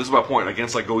 yeah, but this is my point.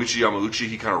 Against, like, Goichi Yamauchi,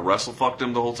 he kind of wrestle-fucked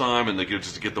him the whole time and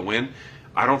just to get the win.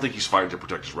 I don't think he's fighting to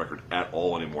protect his record at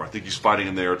all anymore. I think he's fighting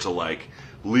in there to, like,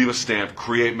 leave a stamp,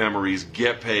 create memories,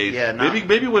 get paid, Yeah,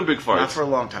 maybe win big fights. Not for a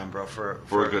long time, bro. For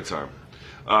a good time.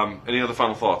 Any other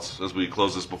final thoughts as we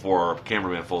close this before our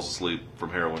cameraman falls asleep from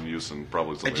heroin use and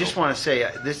probably something I just else? want to say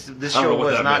this I don't know show what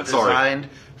was that not meant. Sorry. designed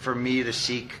for me to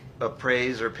seek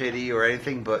praise or pity or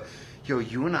anything, but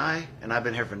you and I've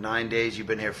been here for 9 days. You've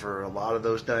been here for a lot of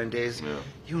those 9 days. Yeah.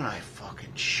 You and I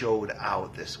fucking showed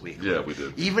out this week. Yeah, we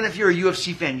did. Even if you're a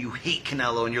UFC fan, you hate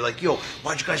Canelo, and you're like,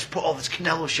 why'd you guys put all this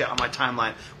Canelo shit on my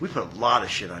timeline? We put a lot of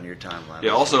shit on your timeline.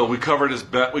 Yeah. Also, we covered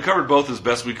we covered both as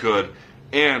best we could,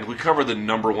 and we covered the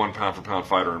number 1 pound for pound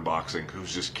fighter in boxing,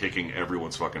 who's just kicking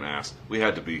everyone's fucking ass. We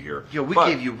had to be here. We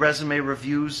gave you resume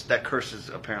reviews. That curse is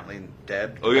apparently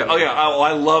dead. Oh yeah.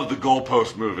 I love the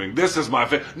goalpost moving. This is my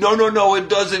favorite. No, it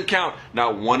doesn't count.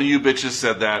 Not one of you bitches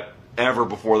said that ever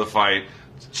before the fight.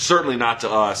 Certainly not to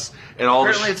us. And all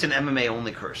Apparently, it's an MMA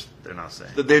only curse. They're not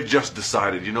saying. They've just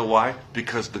decided. You know why?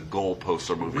 Because the goalposts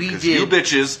are moving. We Because did. you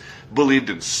bitches believed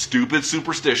in stupid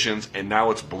superstitions, and now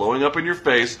it's blowing up in your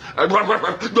face. We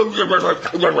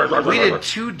did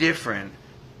 2 different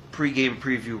pre-game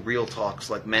preview real talks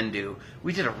like men do.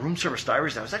 We did a room service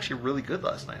diaries that was actually really good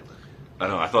last night. I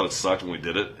know. I thought it sucked when we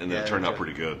did it, and then Yeah, it turned out it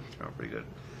pretty good. Turned out pretty good.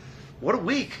 What a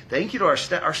week! Thank you to our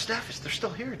staff. Our staff they're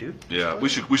still here, dude. Yeah, we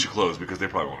should close because they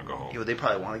probably want to go home. They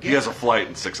probably want to get. He has a flight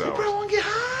in 6 They hours. probably want to get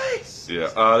high.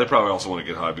 Yeah, they probably also want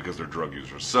to get high because they're drug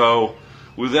users. So,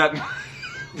 with that,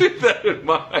 keep that in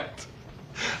mind.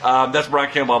 That's Brian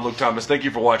Campbell. I'm Luke Thomas. Thank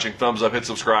you for watching. Thumbs up, hit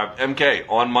subscribe. MK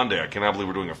on Monday. I cannot believe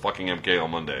we're doing a fucking MK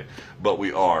on Monday, but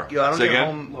we are. I don't Say get again?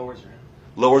 home.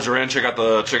 Lowers are in. Check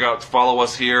out, follow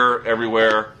us here,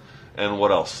 everywhere, and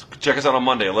what else? Check us out on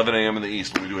Monday, 11 a.m. in the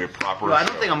East, when we do a proper I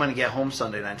don't show. think I'm going to get home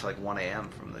Sunday night until like 1 a.m.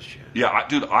 from this shit. Yeah,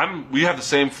 dude, we have the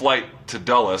same flight to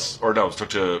Dulles, or no,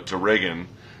 to Reagan,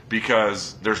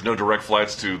 because there's no direct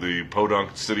flights to the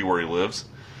podunk city where he lives.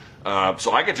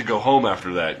 So I get to go home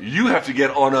after that. You have to get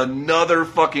on another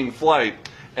fucking flight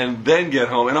and then get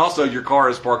home. And also, your car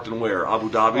is parked in where? Abu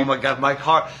Dhabi? Oh my god, my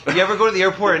car! You ever go to the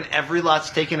airport and every lot's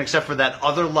taken except for that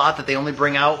other lot that they only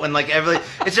bring out when like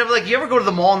it's never like you ever go to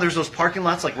the mall and there's those parking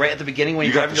lots like right at the beginning when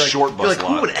You you're got driving, the you're short like, bus you're like,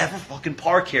 who lot. would ever fucking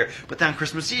park here? But then on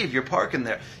Christmas Eve you're parking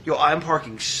there. I'm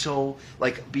parking so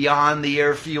like beyond the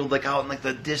airfield, like out in like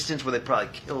the distance where they probably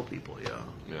kill people.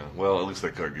 Yeah, well, at least they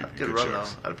could get Good good run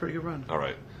checks. though. I had a pretty good run. All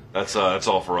right. That's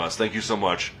all for us. Thank you so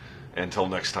much. Until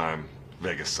next time,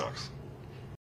 Vegas sucks.